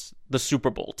past the Super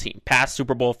Bowl team, past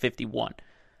Super Bowl 51,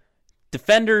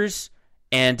 defenders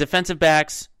and defensive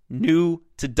backs knew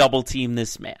to double team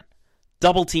this man.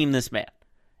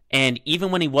 And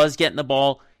even when he was getting the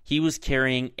ball, he was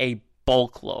carrying a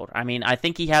bulk load. I mean, I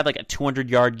think he had like a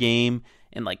 200-yard game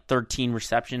and like 13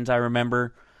 receptions, I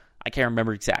remember. I can't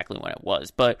remember exactly when it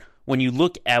was. But when you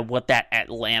look at what that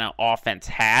Atlanta offense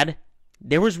had,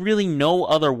 there was really no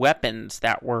other weapons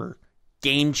that were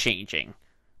game-changing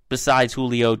besides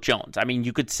Julio Jones. I mean,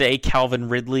 you could say Calvin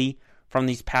Ridley from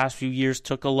these past few years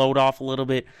took a load off a little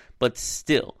bit, but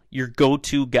still, your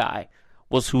go-to guy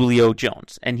was Julio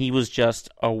Jones, and he was just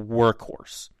a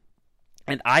workhorse.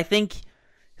 And I think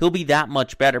he'll be that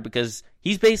much better because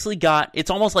he's basically it's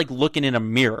almost like looking in a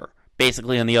mirror,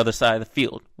 basically on the other side of the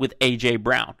field with A.J.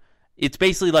 Brown. It's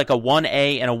basically like a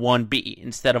 1A and a 1B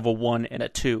instead of a 1 and a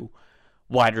 2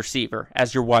 wide receiver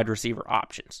as your wide receiver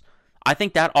options. I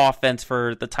think that offense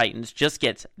for the Titans just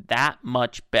gets that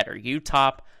much better. You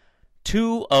top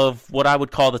 2 of what I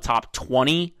would call the top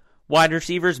 20 wide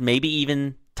receivers, maybe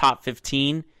even top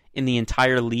 15 in the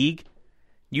entire league.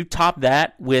 You top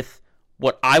that with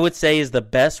what I would say is the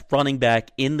best running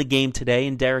back in the game today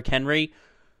in Derrick Henry.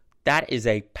 That is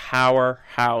a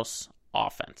powerhouse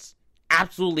offense.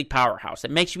 Absolutely powerhouse.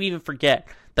 It makes you even forget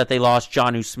that they lost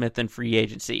Jonnu Smith in free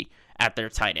agency at their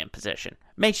tight end position.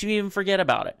 Makes you even forget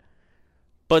about it.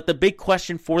 But the big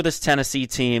question for this Tennessee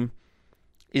team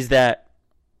is that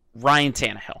Ryan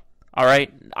Tannehill. All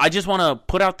right? I just want to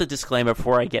put out the disclaimer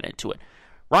before I get into it.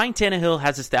 Ryan Tannehill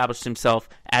has established himself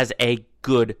as a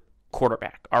good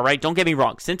quarterback. All right? Don't get me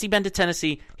wrong. Since he's been to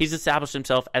Tennessee, he's established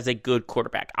himself as a good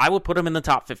quarterback. I would put him in the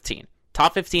top 15.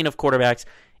 Top 15 of quarterbacks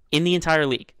in the entire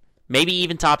league. Maybe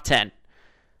even top 10.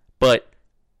 But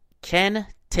can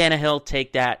Tannehill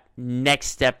take that next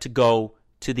step to go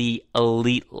to the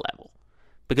elite level?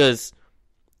 Because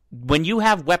when you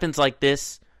have weapons like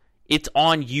this, it's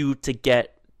on you to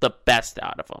get the best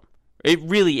out of them. It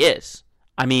really is.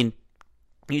 I mean,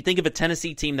 you think of a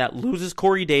Tennessee team that loses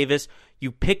Corey Davis,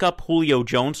 you pick up Julio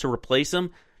Jones to replace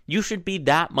him, you should be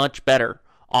that much better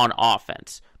on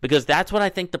offense. Because that's what I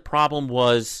think the problem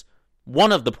was,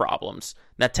 one of the problems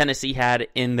that Tennessee had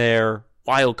in their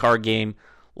wild card game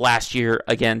last year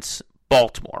against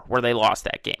Baltimore, where they lost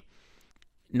that game.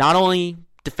 Not only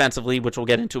defensively, which we'll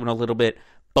get into in a little bit,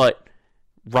 but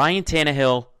Ryan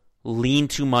Tannehill leaned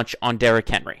too much on Derrick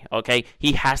Henry, okay?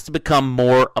 He has to become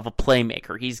more of a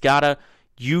playmaker. He's got to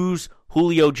use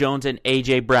Julio Jones and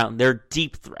A.J. Brown. They're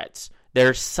deep threats.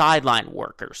 They're sideline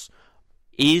workers.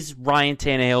 Is Ryan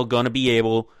Tannehill going to be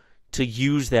able to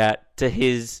use that to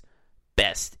his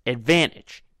best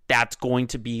advantage? That's going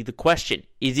to be the question.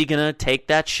 Is he going to take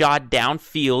that shot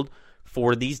downfield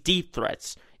for these deep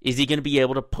threats? Is he going to be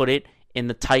able to put it in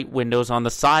the tight windows on the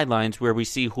sidelines where we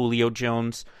see Julio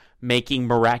Jones making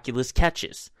miraculous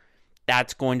catches?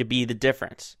 That's going to be the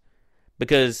difference.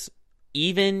 Because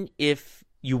even if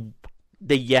you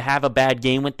have a bad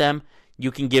game with them,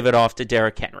 you can give it off to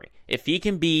Derrick Henry. If he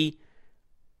can be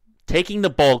taking the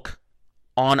bulk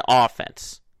on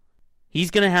offense,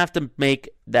 he's going to have to make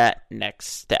that next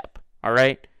step, all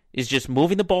right? Is just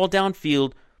moving the ball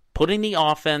downfield, putting the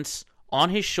offense on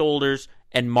his shoulders,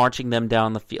 and marching them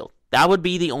down the field. That would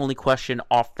be the only question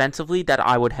offensively that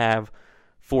I would have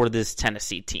for this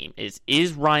Tennessee team.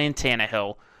 Is Ryan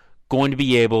Tannehill going to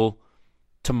be able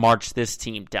to march this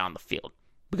team down the field?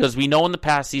 Because we know in the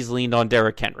past he's leaned on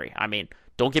Derrick Henry. I mean,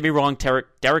 don't get me wrong,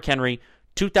 Derrick Henry,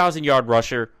 2,000-yard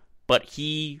rusher, but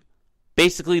he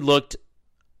basically looked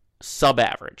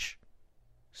sub-average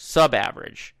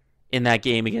in that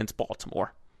game against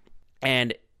Baltimore.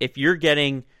 And if you're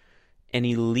getting an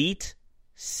elite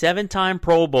 7-time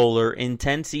Pro Bowler in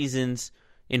 10 seasons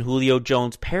in Julio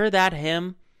Jones, pair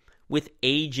him with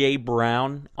A.J.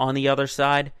 Brown on the other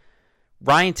side,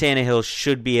 Ryan Tannehill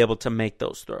should be able to make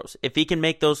those throws. If he can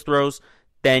make those throws,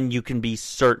 then you can be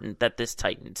certain that this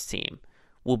Titans team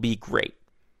will be great.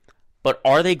 But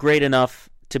are they great enough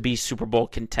to be Super Bowl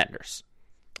contenders?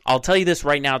 I'll tell you this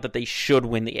right now, that they should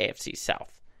win the AFC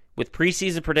South. With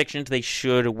preseason predictions, they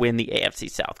should win the AFC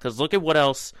South. Because look at what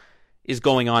else is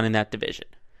going on in that division.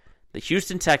 The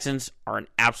Houston Texans are an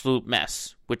absolute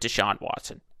mess with Deshaun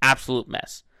Watson. Absolute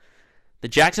mess. The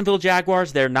Jacksonville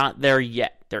Jaguars, they're not there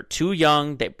yet. They're too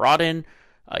young. They brought in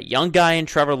a young guy in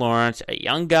Trevor Lawrence, a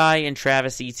young guy in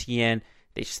Travis Etienne.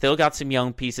 They still got some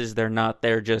young pieces. They're not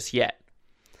there just yet.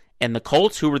 And the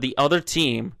Colts, who were the other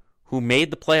team who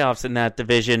made the playoffs in that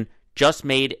division, just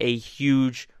made a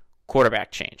huge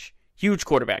quarterback change. Huge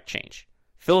quarterback change.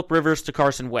 Phillip Rivers to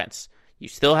Carson Wentz. You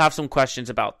still have some questions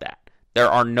about that. There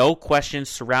are no questions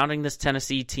surrounding this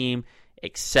Tennessee team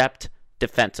except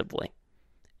defensively.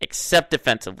 Except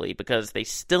defensively, because they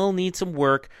still need some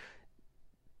work.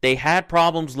 They had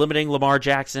problems limiting Lamar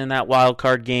Jackson in that wild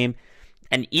card game.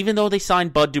 And even though they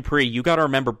signed Bud Dupree, you got to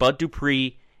remember Bud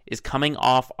Dupree is coming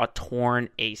off a torn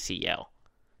ACL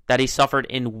that he suffered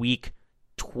in week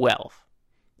 12.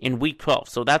 In week 12.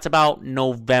 So that's about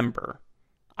November,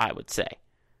 I would say.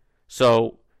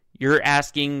 So you're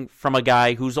asking from a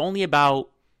guy who's only about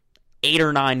 8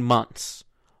 or 9 months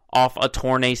off a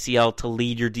torn ACL to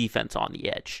lead your defense on the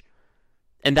edge.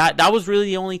 And that was really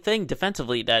the only thing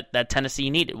defensively that Tennessee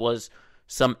needed, was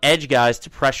some edge guys to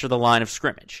pressure the line of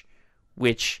scrimmage,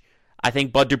 which I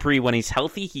think Bud Dupree, when he's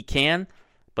healthy, he can,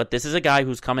 but this is a guy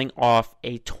who's coming off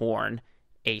a torn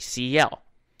ACL.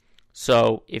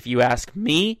 So if you ask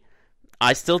me,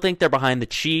 I still think they're behind the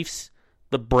Chiefs,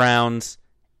 the Browns,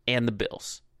 and the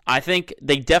Bills. I think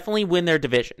they definitely win their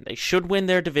division. They should win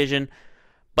their division,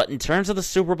 but in terms of the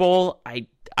Super Bowl,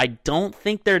 I don't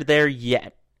think they're there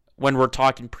yet when we're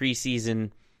talking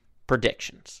preseason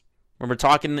predictions. When we're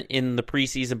talking in the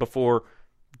preseason before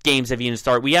games have even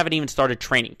started. We haven't even started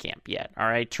training camp yet, all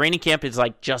right? Training camp is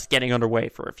like just getting underway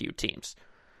for a few teams.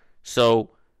 So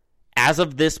as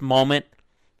of this moment,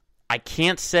 I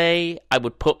can't say I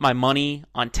would put my money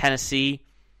on Tennessee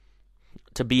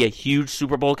to be a huge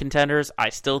Super Bowl contenders. I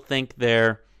still think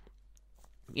they're,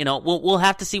 we'll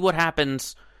have to see what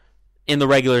happens in the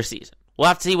regular season. We'll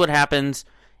have to see what happens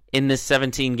in this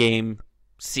 17-game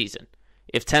season.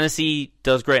 If Tennessee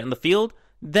does great on the field,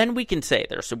 then we can say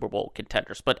they're Super Bowl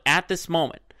contenders. But at this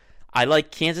moment, I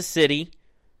like Kansas City,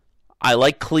 I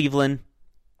like Cleveland,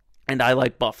 and I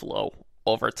like Buffalo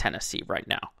over Tennessee right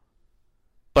now.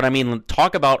 But I mean,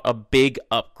 talk about a big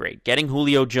upgrade. Getting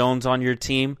Julio Jones on your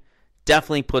team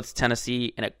definitely puts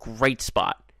Tennessee in a great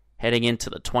spot heading into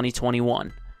the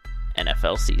 2021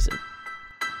 NFL season.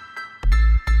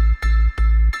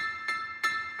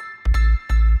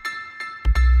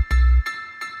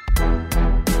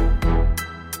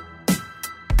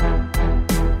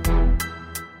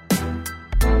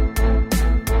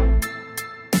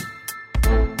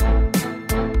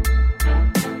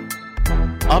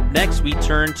 Up next, we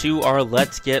turn to our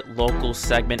Let's Get Local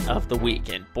segment of the week.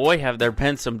 And boy, have there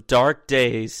been some dark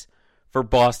days for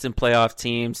Boston playoff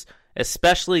teams,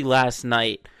 especially last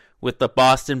night with the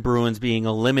Boston Bruins being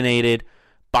eliminated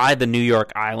by the New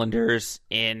York Islanders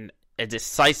in a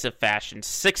decisive fashion.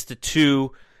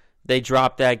 6-2, they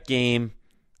dropped that game.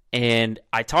 And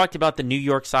I talked about the New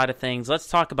York side of things. Let's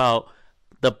talk about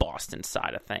the Boston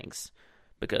side of things.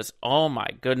 Because, oh my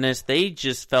goodness, they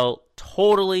just felt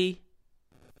totally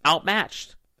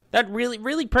outmatched. That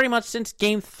really pretty much since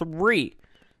game 3,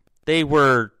 they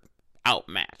were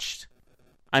outmatched.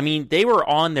 I mean, they were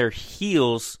on their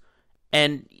heels,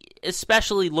 and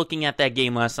especially looking at that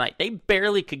game last night, they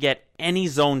barely could get any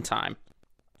zone time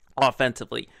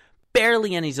offensively.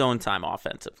 Barely any zone time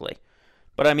offensively.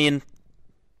 But I mean,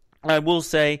 I will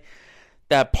say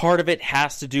that part of it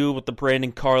has to do with the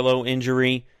Brandon Carlo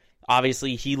injury.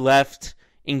 Obviously, he left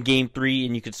in game 3,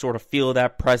 and you could sort of feel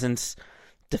that presence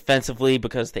defensively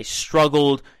because they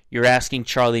struggled. You're asking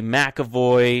Charlie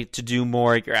McAvoy to do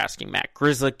more. You're asking Matt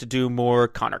Grzelcyk to do more.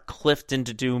 Connor Clifton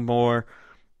to do more.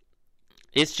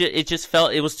 It just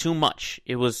felt it was too much.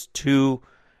 It was too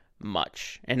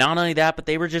much. And not only that, but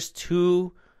they were just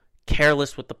too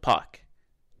careless with the puck.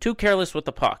 Too careless with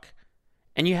the puck.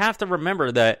 And you have to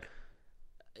remember that,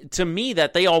 to me,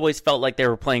 that they always felt like they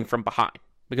were playing from behind.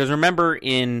 Because remember,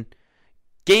 in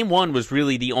game 1 was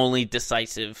really the only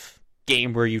decisive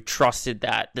game where you trusted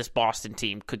that this Boston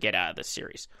team could get out of this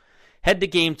series. Head to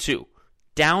game 2,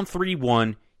 down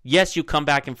 3-1. Yes, you come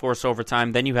back and force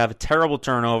overtime. Then you have a terrible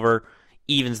turnover,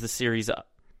 evens the series up.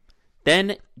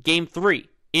 Then game 3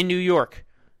 in New York,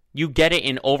 you get it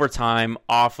in overtime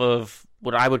off of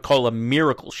what I would call a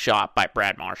miracle shot by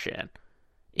Brad Marchand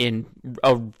in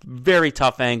a very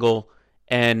tough angle,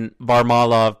 and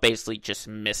Varlamov basically just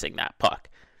missing that puck.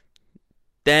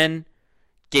 Then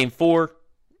game 4,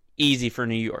 easy for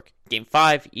New York. Game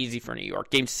 5, easy for New York.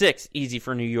 Game 6, easy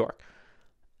for New York.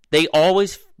 They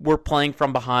always were playing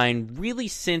from behind really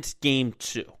since game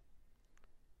 2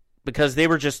 because they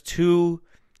were just too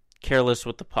careless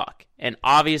with the puck. And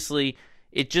obviously,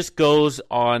 it just goes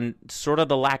on sort of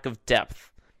the lack of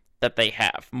depth that they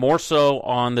have, more so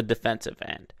on the defensive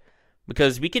end.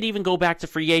 Because we could even go back to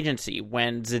free agency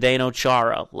when Zdeno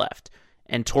Chara left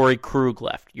and Torrey Krug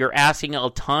left. You're asking a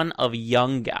ton of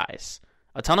young guys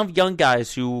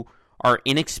who are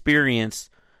inexperienced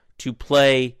to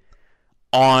play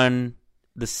on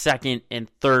the second and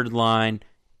third line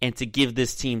and to give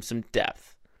this team some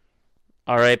depth.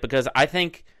 All right, because I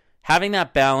think having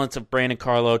that balance of Brandon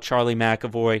Carlo, Charlie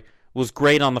McAvoy was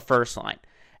great on the first line.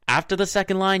 After the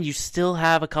second line, you still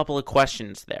have a couple of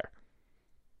questions there.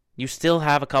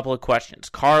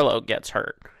 Carlo gets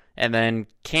hurt, and then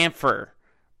Kampfer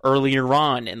earlier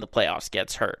on in the playoffs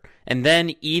gets hurt. And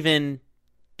then even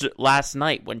last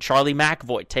night when Charlie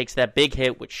McAvoy takes that big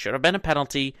hit, which should have been a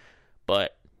penalty,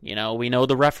 but we know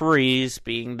the referees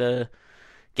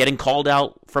getting called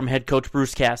out from head coach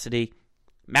Bruce Cassidy.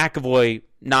 McAvoy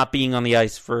not being on the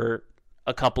ice for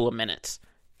a couple of minutes.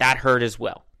 That hurt as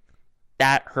well.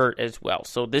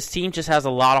 So this team just has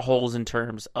a lot of holes in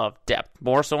terms of depth,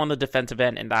 more so on the defensive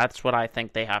end, and that's what I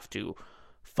think they have to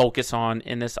focus on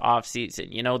in this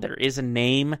offseason. There is a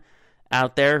name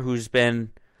out there who's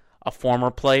been a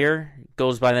former player,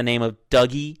 goes by the name of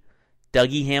Dougie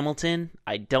Hamilton.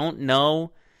 I don't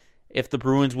know if the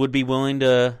Bruins would be willing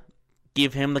to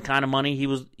give him the kind of money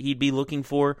he'd be looking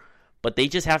for, but they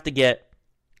just have to get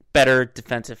better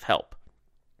defensive help.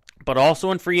 But also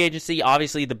in free agency,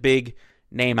 obviously the big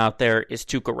name out there is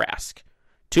Tuukka Rask.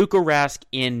 Tuukka Rask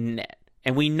in net.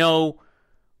 And we know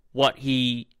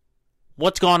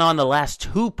what's gone on the last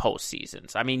two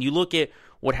postseasons. I mean, you look at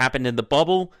what happened in the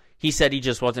bubble. He said he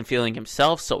just wasn't feeling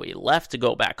himself, so he left to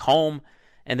go back home.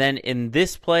 And then in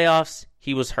this playoffs,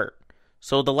 he was hurt.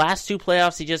 So the last two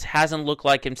playoffs, he just hasn't looked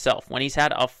like himself. When he's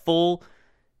had a full,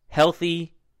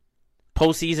 healthy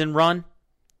postseason run,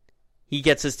 he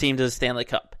gets his team to the Stanley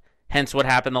Cup. Hence what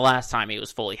happened the last time he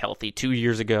was fully healthy 2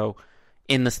 years ago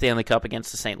in the Stanley Cup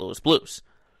against the St. Louis Blues.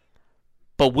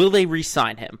 But will they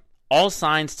re-sign him? All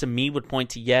signs to me would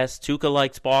point to yes. Tuukka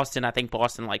likes Boston. I think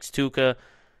Boston likes Tuukka.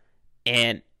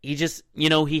 And he just,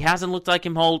 he hasn't looked like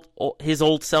his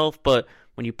old self, but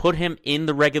when you put him in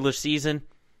the regular season,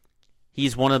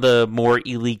 he's one of the more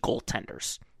elite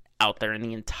goaltenders out there in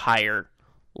the entire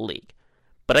league.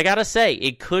 But I gotta say,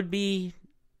 it could be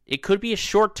a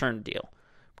short-term deal.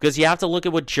 Because you have to look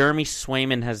at what Jeremy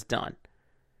Swayman has done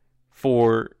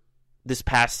for this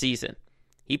past season.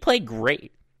 He played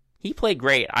great.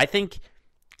 I think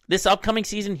this upcoming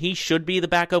season, he should be the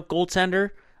backup goaltender.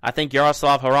 I think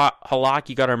Yaroslav Halak,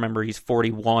 you got to remember, he's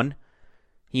 41.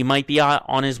 He might be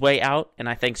on his way out, and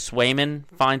I think Swayman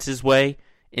finds his way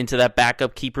into that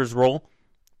backup keeper's role.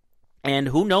 And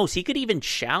who knows, he could even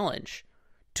challenge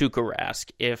Tuukka Rask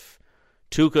if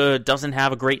Tuukka doesn't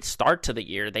have a great start to the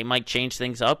year. They might change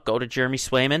things up, go to Jeremy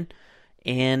Swayman,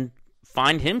 and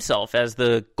find himself as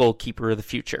the goalkeeper of the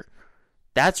future.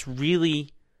 That's really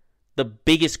the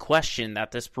biggest question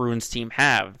that this Bruins team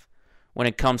have when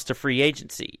it comes to free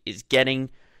agency, is getting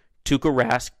Tuukka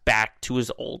Rask back to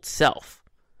his old self.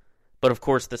 But of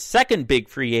course, the second big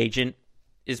free agent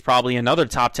is probably another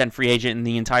top 10 free agent in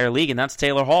the entire league, and that's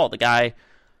Taylor Hall, the guy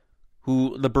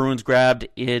who the Bruins grabbed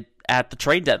at the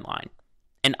trade deadline.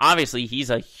 And obviously, he's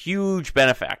a huge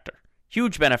benefactor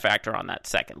on that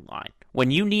second line. When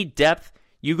you need depth,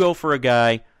 you go for a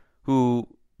guy who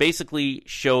basically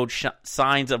showed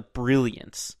signs of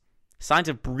brilliance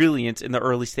in the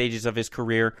early stages of his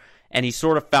career, and he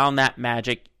sort of found that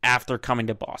magic after coming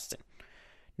to Boston.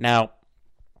 Now,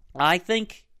 I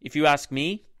think, if you ask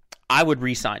me, I would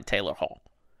re-sign Taylor Hall.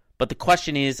 But the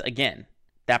question is, again,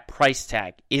 that price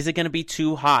tag. Is it going to be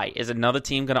too high? Is another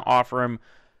team going to offer him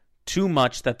too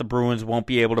much that the Bruins won't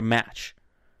be able to match?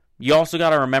 You also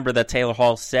got to remember that Taylor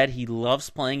Hall said he loves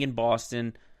playing in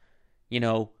Boston.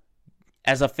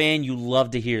 As a fan, you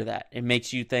love to hear that. It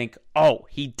makes you think, oh,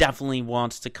 he definitely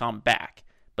wants to come back.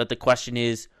 But the question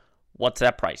is, what's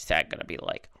that price tag going to be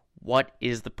like? What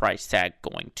is the price tag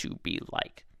going to be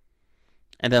like?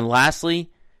 And then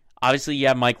lastly, obviously you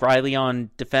have Mike Riley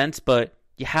on defense, but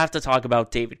you have to talk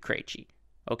about David Krejci.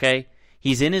 Okay?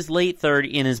 He's in his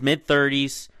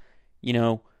mid-30s.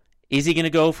 Is he going to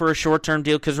go for a short-term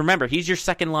deal? Because remember, he's your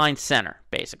second-line center,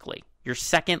 basically. Your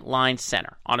second-line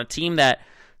center on a team that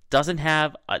doesn't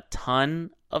have a ton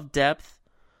of depth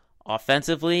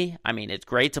offensively. I mean, it's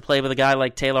great to play with a guy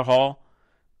like Taylor Hall,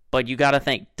 but you got to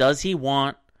think, does he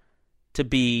want to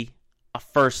be a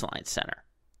first-line center?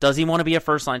 Does he want to be a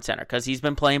first-line center? Because he's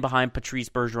been playing behind Patrice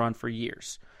Bergeron for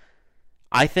years.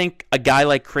 I think a guy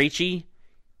like Krejci,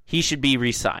 he should be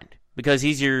re-signed because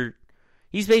he's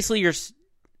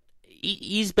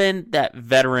been that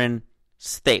veteran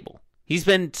stable. He's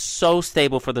been so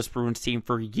stable for this Bruins team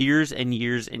for years and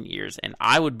years and years, and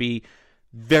I would be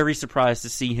very surprised to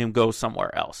see him go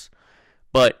somewhere else.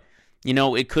 But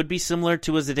it could be similar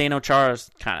to a Zdeno Chara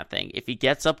kind of thing. If he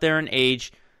gets up there in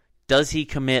age, does he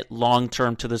commit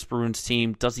long-term to this Bruins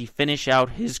team? Does he finish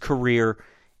out his career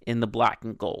in the black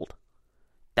and gold?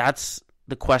 That's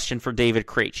the question for David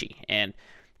Krejci. And,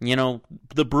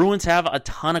 the Bruins have a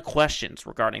ton of questions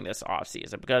regarding this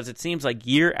offseason because it seems like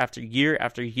year after year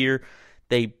after year,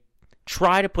 they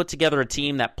try to put together a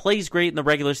team that plays great in the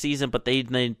regular season, but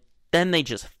then they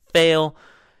just fail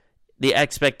the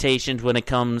expectations when it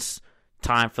comes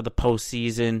time for the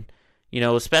postseason.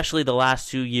 Especially the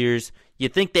last 2 years, you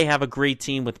think they have a great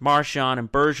team with Marchand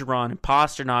and Bergeron and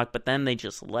Pastrnak, but then they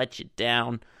just let you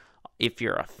down if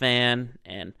you're a fan.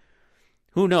 And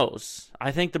who knows?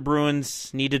 I think the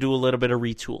Bruins need to do a little bit of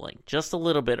retooling. Just a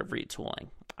little bit of retooling.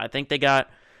 I think they got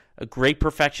a great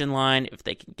perfection line. If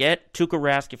they can get Tuukka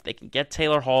Rask, if they can get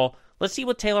Taylor Hall, let's see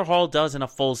what Taylor Hall does in a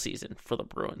full season for the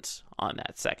Bruins on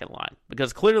that second line.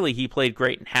 Because clearly he played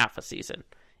great in half a season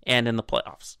and in the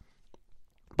playoffs.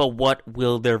 But what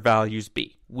will their values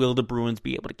be? Will the Bruins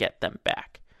be able to get them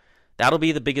back? That'll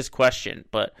be the biggest question.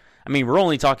 But, we're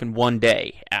only talking one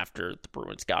day after the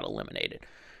Bruins got eliminated.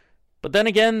 But then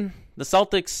again, the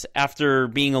Celtics, after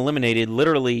being eliminated,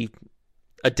 literally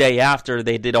a day after,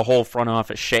 they did a whole front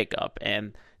office shakeup.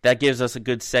 And that gives us a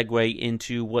good segue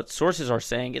into what sources are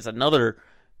saying is another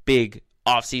big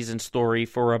offseason story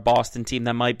for a Boston team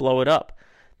that might blow it up.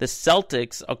 The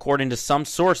Celtics, according to some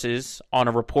sources on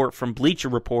a report from Bleacher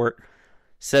Report,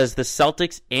 says the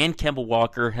Celtics and Kemba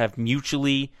Walker have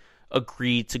mutually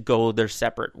agreed to go their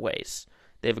separate ways.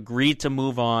 They've agreed to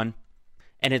move on.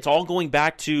 And it's all going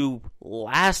back to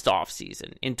last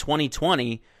offseason in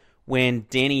 2020 when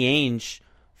Danny Ainge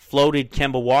floated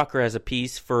Kemba Walker as a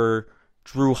piece for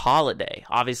Drew Holiday.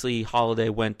 Obviously, Holiday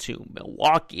went to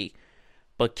Milwaukee,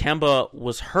 but Kemba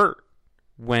was hurt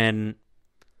when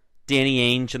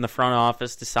Danny Ainge in the front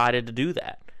office decided to do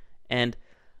that. And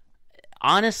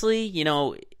honestly,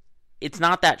 it's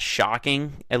not that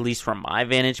shocking, at least from my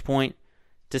vantage point,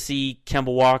 to see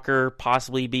Kemba Walker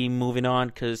possibly be moving on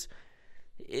because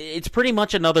it's pretty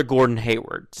much another Gordon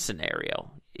Hayward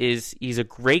scenario. He's a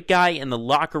great guy in the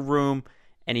locker room,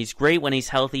 and he's great when he's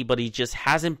healthy, but he just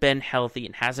hasn't been healthy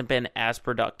and hasn't been as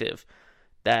productive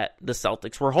that the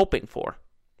Celtics were hoping for.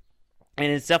 And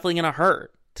it's definitely going to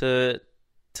hurt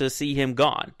to see him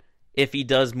gone if he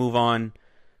does move on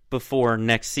before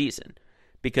next season.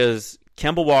 Because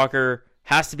Kemba Walker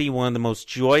has to be one of the most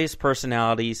joyous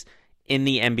personalities in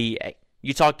the NBA.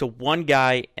 You talk to one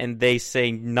guy and they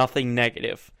say nothing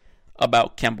negative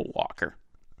about Kemba Walker.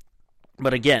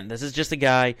 But again, this is just a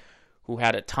guy who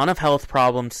had a ton of health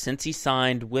problems since he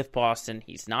signed with Boston.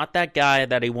 He's not that guy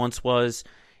that he once was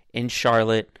in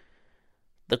Charlotte.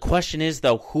 The question is,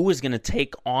 though, who is going to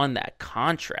take on that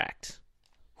contract?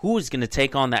 Who is going to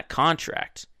take on that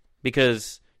contract?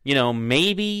 Because,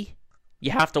 maybe you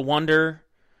have to wonder,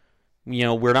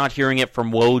 we're not hearing it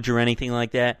from Woj or anything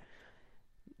like that.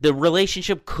 The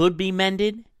relationship could be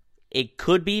mended. It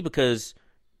could be because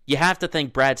you have to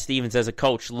think Brad Stevens as a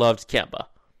coach loved Kemba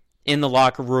in the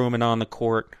locker room and on the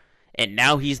court, and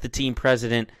now he's the team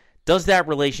president. Does that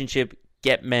relationship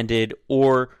get mended,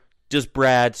 or does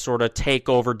Brad sort of take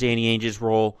over Danny Ainge's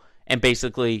role and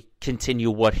basically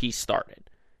continue what he started,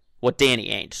 what Danny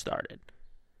Ainge started?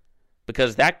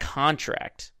 Because that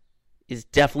contract is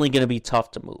definitely going to be tough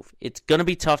to move. It's going to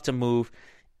be tough to move,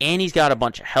 and he's got a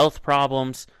bunch of health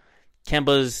problems.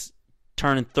 Kemba's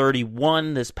turning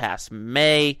 31 this past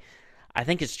May. I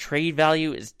think his trade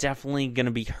value is definitely going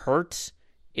to be hurt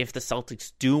if the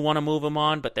Celtics do want to move him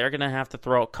on, but they're going to have to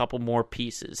throw a couple more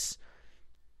pieces,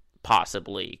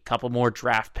 possibly. A couple more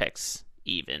draft picks,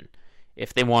 even,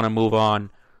 if they want to move on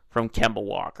from Kemba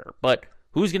Walker. But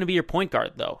who's going to be your point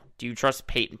guard, though? Do you trust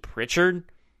Peyton Pritchard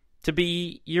to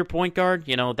be your point guard?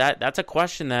 That's a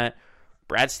question that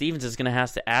Brad Stevens is going to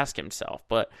have to ask himself.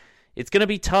 But it's going to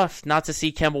be tough not to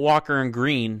see Kemba Walker in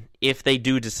green if they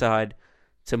do decide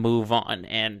to move on.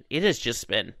 And it has just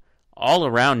been all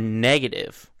around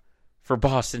negative for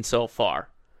Boston so far.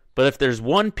 But if there's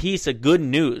one piece of good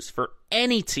news for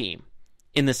any team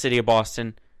in the city of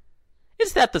Boston,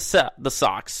 it's that the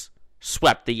Sox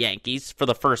swept the Yankees for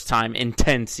the first time in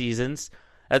 10 seasons.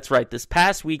 That's right. This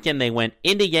past weekend, they went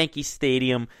into Yankee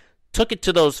Stadium, took it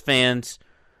to those fans,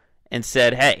 and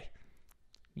said, hey,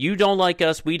 you don't like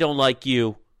us, we don't like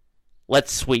you,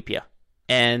 let's sweep you.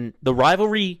 And the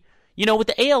rivalry, with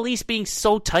the AL East being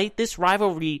so tight, this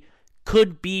rivalry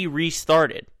could be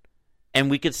restarted. And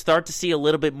we could start to see a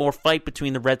little bit more fight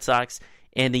between the Red Sox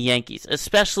and the Yankees,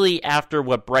 especially after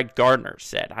what Brett Gardner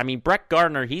said. I mean, Brett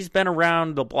Gardner, he's been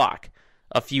around the block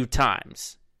a few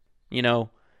times.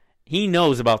 He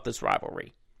knows about this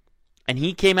rivalry. And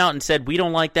he came out and said, we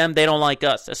don't like them, they don't like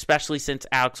us, especially since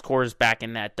Alex Cora is back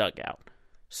in that dugout.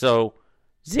 So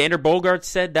Xander Bogaerts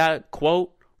said that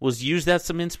quote was used as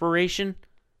some inspiration.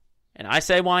 And I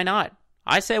say, why not?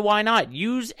 Why not?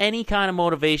 Use any kind of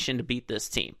motivation to beat this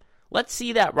team. Let's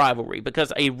see that rivalry,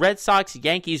 because a Red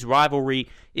Sox-Yankees rivalry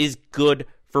is good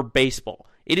for baseball.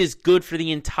 It is good for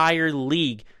the entire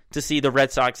league to see the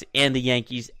Red Sox and the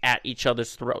Yankees at each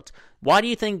other's throats. Why do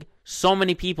you think so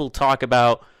many people talk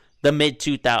about the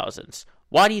mid-2000s?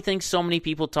 Why do you think so many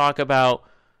people talk about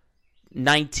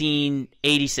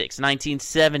 1986,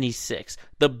 1976,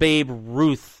 the Babe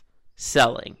Ruth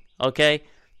selling? Okay?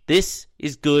 This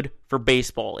is good for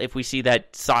baseball if we see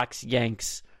that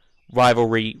Sox-Yanks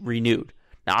rivalry renewed.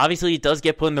 Now, obviously, it does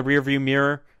get put in the rearview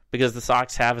mirror because the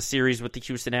Sox have a series with the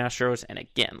Houston Astros. And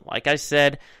again, like I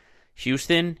said,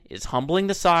 Houston is humbling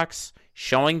the Sox,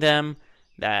 showing them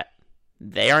that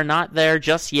they are not there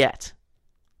just yet.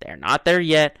 They're not there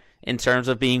yet in terms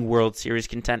of being World Series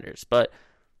contenders. But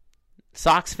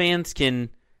Sox fans can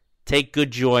take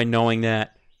good joy knowing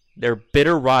that their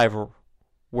bitter rival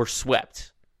were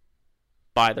swept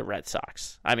by the Red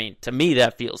Sox. I mean, to me,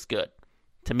 that feels good.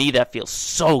 To me, that feels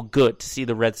so good to see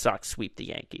the Red Sox sweep the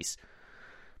Yankees.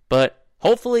 But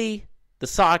hopefully, the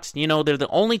Sox, they're the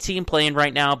only team playing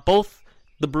right now. Both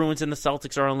the Bruins and the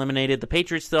Celtics are eliminated. The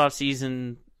Patriots still have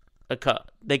season.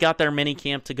 They got their mini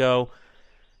camp to go.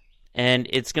 And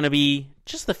it's going to be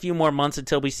just a few more months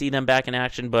until we see them back in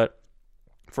action. But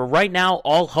for right now,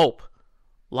 all hope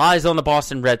lies on the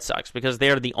Boston Red Sox because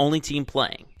they are the only team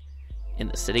playing in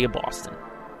the city of Boston.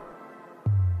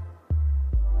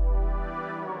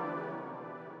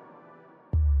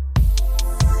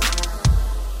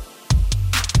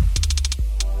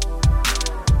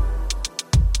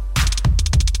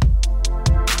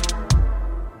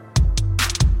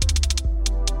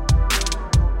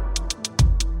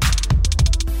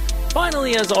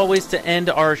 Finally, as always, to end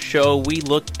our show, we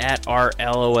look at our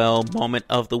LOL moment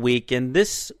of the week. And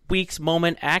this week's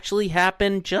moment actually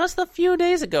happened just a few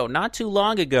days ago, not too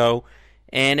long ago.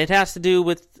 And it has to do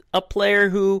with a player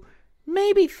who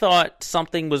maybe thought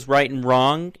something was right and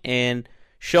wrong and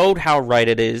showed how right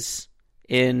it is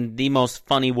in the most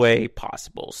funny way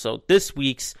possible. So this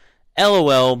week's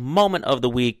LOL moment of the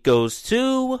week goes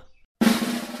to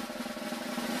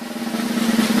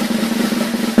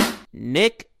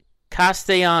Nick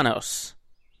Castellanos,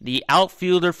 the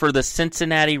outfielder for the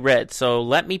Cincinnati Reds. So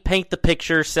let me paint the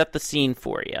picture, set the scene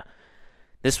for you.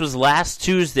 This was last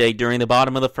Tuesday during the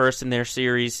bottom of the first in their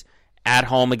series at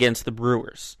home against the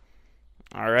Brewers.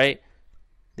 All right.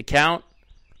 The count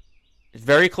is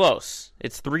very close.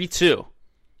 It's 3-2.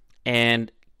 And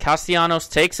Castellanos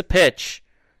takes a pitch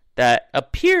that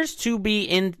appears to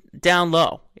be down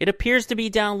low. It appears to be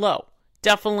down low.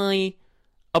 Definitely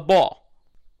a ball.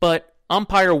 But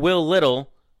umpire Will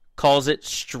Little calls it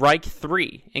strike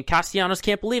 3. And Castellanos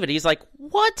can't believe it. He's like,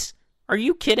 what? Are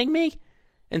you kidding me?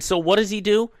 And so what does he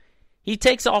do? He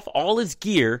takes off all his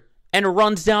gear and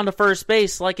runs down to first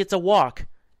base like it's a walk.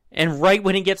 And right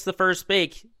when he gets to first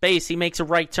base, he makes a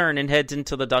right turn and heads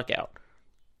into the dugout.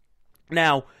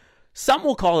 Now, some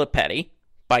will call it petty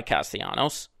by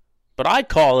Castellanos, but I'd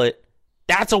call it,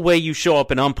 that's a way you show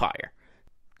up an umpire.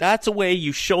 That's a way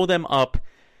you show them up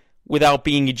without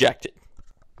being ejected.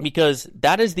 Because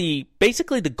that is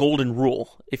basically the golden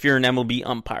rule if you're an MLB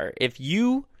umpire. If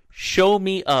you show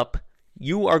me up,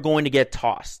 you are going to get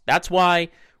tossed. That's why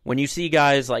when you see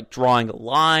guys like drawing a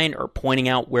line or pointing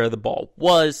out where the ball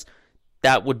was,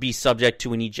 that would be subject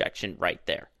to an ejection right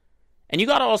there. And you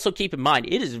got to also keep in mind,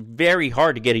 it is very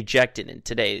hard to get ejected in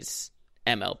today's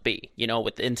MLB,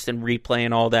 with instant replay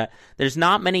and all that. There's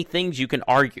not many things you can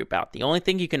argue about. The only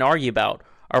thing you can argue about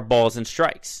are balls and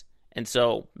strikes. And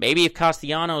so maybe if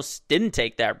Castellanos didn't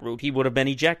take that route, he would have been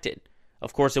ejected.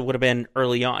 Of course, it would have been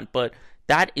early on, but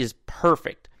that is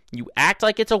perfect. You act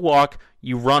like it's a walk,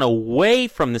 you run away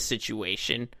from the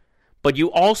situation, but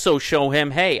you also show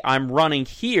him, hey, I'm running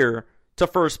here to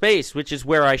first base, which is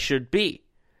where I should be.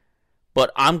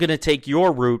 But I'm going to take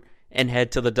your route and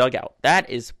head to the dugout. That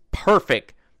is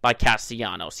perfect by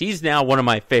Castellanos. He's now one of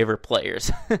my favorite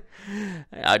players.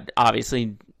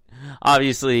 Obviously,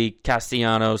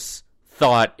 Castellanos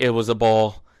thought it was a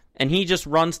ball, and he just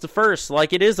runs to first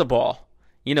like it is a ball.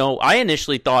 I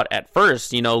initially thought at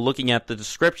first, looking at the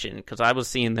description, because I was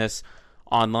seeing this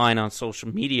online on social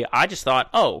media, I just thought,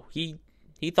 oh, he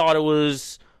thought it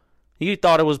was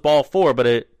ball 4, but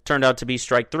it turned out to be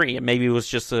strike 3, and maybe it was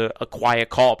just a quiet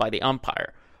call by the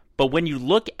umpire. But when you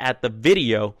look at the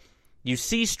video, you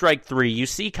see strike 3, you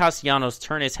see Castellanos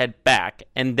turn his head back,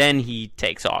 and then he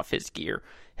takes off his gear,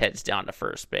 heads down to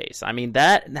first base. I mean,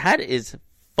 that is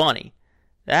funny.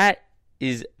 That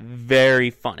is very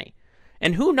funny.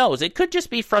 And who knows? It could just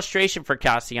be frustration for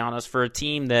Castellanos for a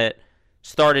team that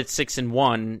started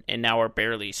 6-1 and now are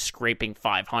barely scraping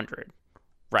 500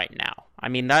 right now. I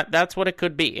mean, that's what it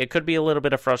could be. It could be a little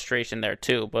bit of frustration there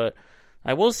too. But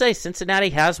I will say Cincinnati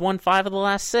has won 5 of the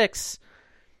last 6.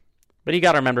 But you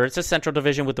got to remember, it's a Central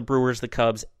Division with the Brewers, the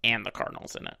Cubs, and the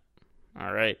Cardinals in it.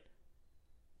 All right?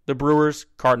 The Brewers,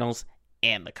 Cardinals,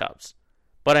 and the Cubs.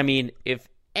 But I mean, if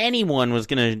anyone was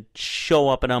going to show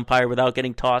up an umpire without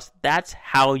getting tossed, that's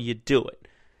how you do it.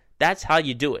 That's how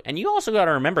you do it. And you also got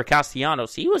to remember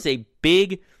Castellanos. He was a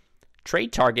big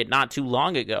trade target not too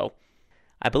long ago.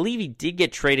 I believe he did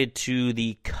get traded to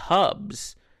the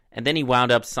Cubs, and then he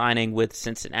wound up signing with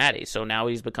Cincinnati. So now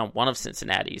he's become one of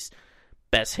Cincinnati's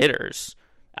best hitters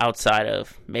outside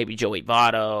of maybe Joey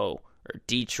Votto or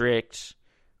Dietrich.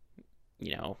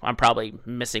 You know, I'm probably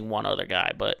missing one other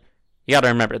guy, but you got to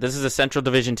remember, this is a Central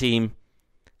Division team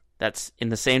that's in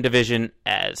the same division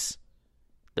as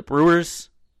the Brewers,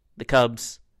 the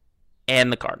Cubs,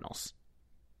 and the Cardinals.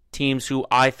 Teams who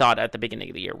I thought at the beginning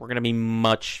of the year were going to be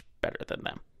much better than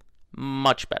them.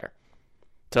 Much better.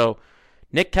 So,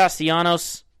 Nick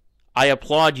Castellanos, I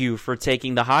applaud you for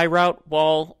taking the high route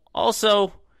while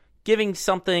also giving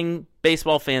something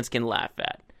baseball fans can laugh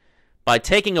at. By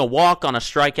taking a walk on a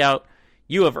strikeout,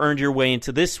 you have earned your way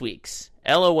into this week's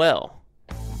LOL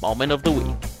Moment of the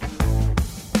Week.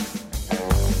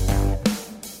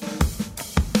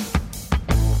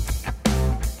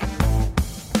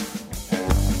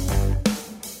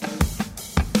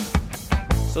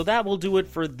 So that will do it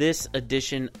for this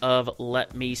edition of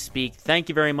Let Me Speak. Thank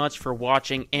you very much for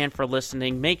watching and for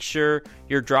listening. Make sure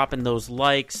you're dropping those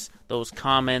likes, those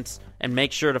comments, and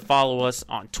make sure to follow us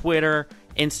on Twitter,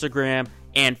 Instagram,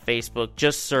 and Facebook.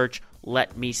 Just search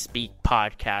Let Me Speak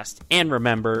Podcast. And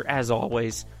remember, as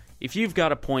always, if you've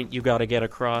got a point you got to get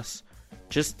across,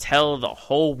 just tell the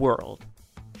whole world,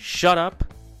 shut up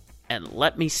and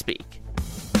let me speak.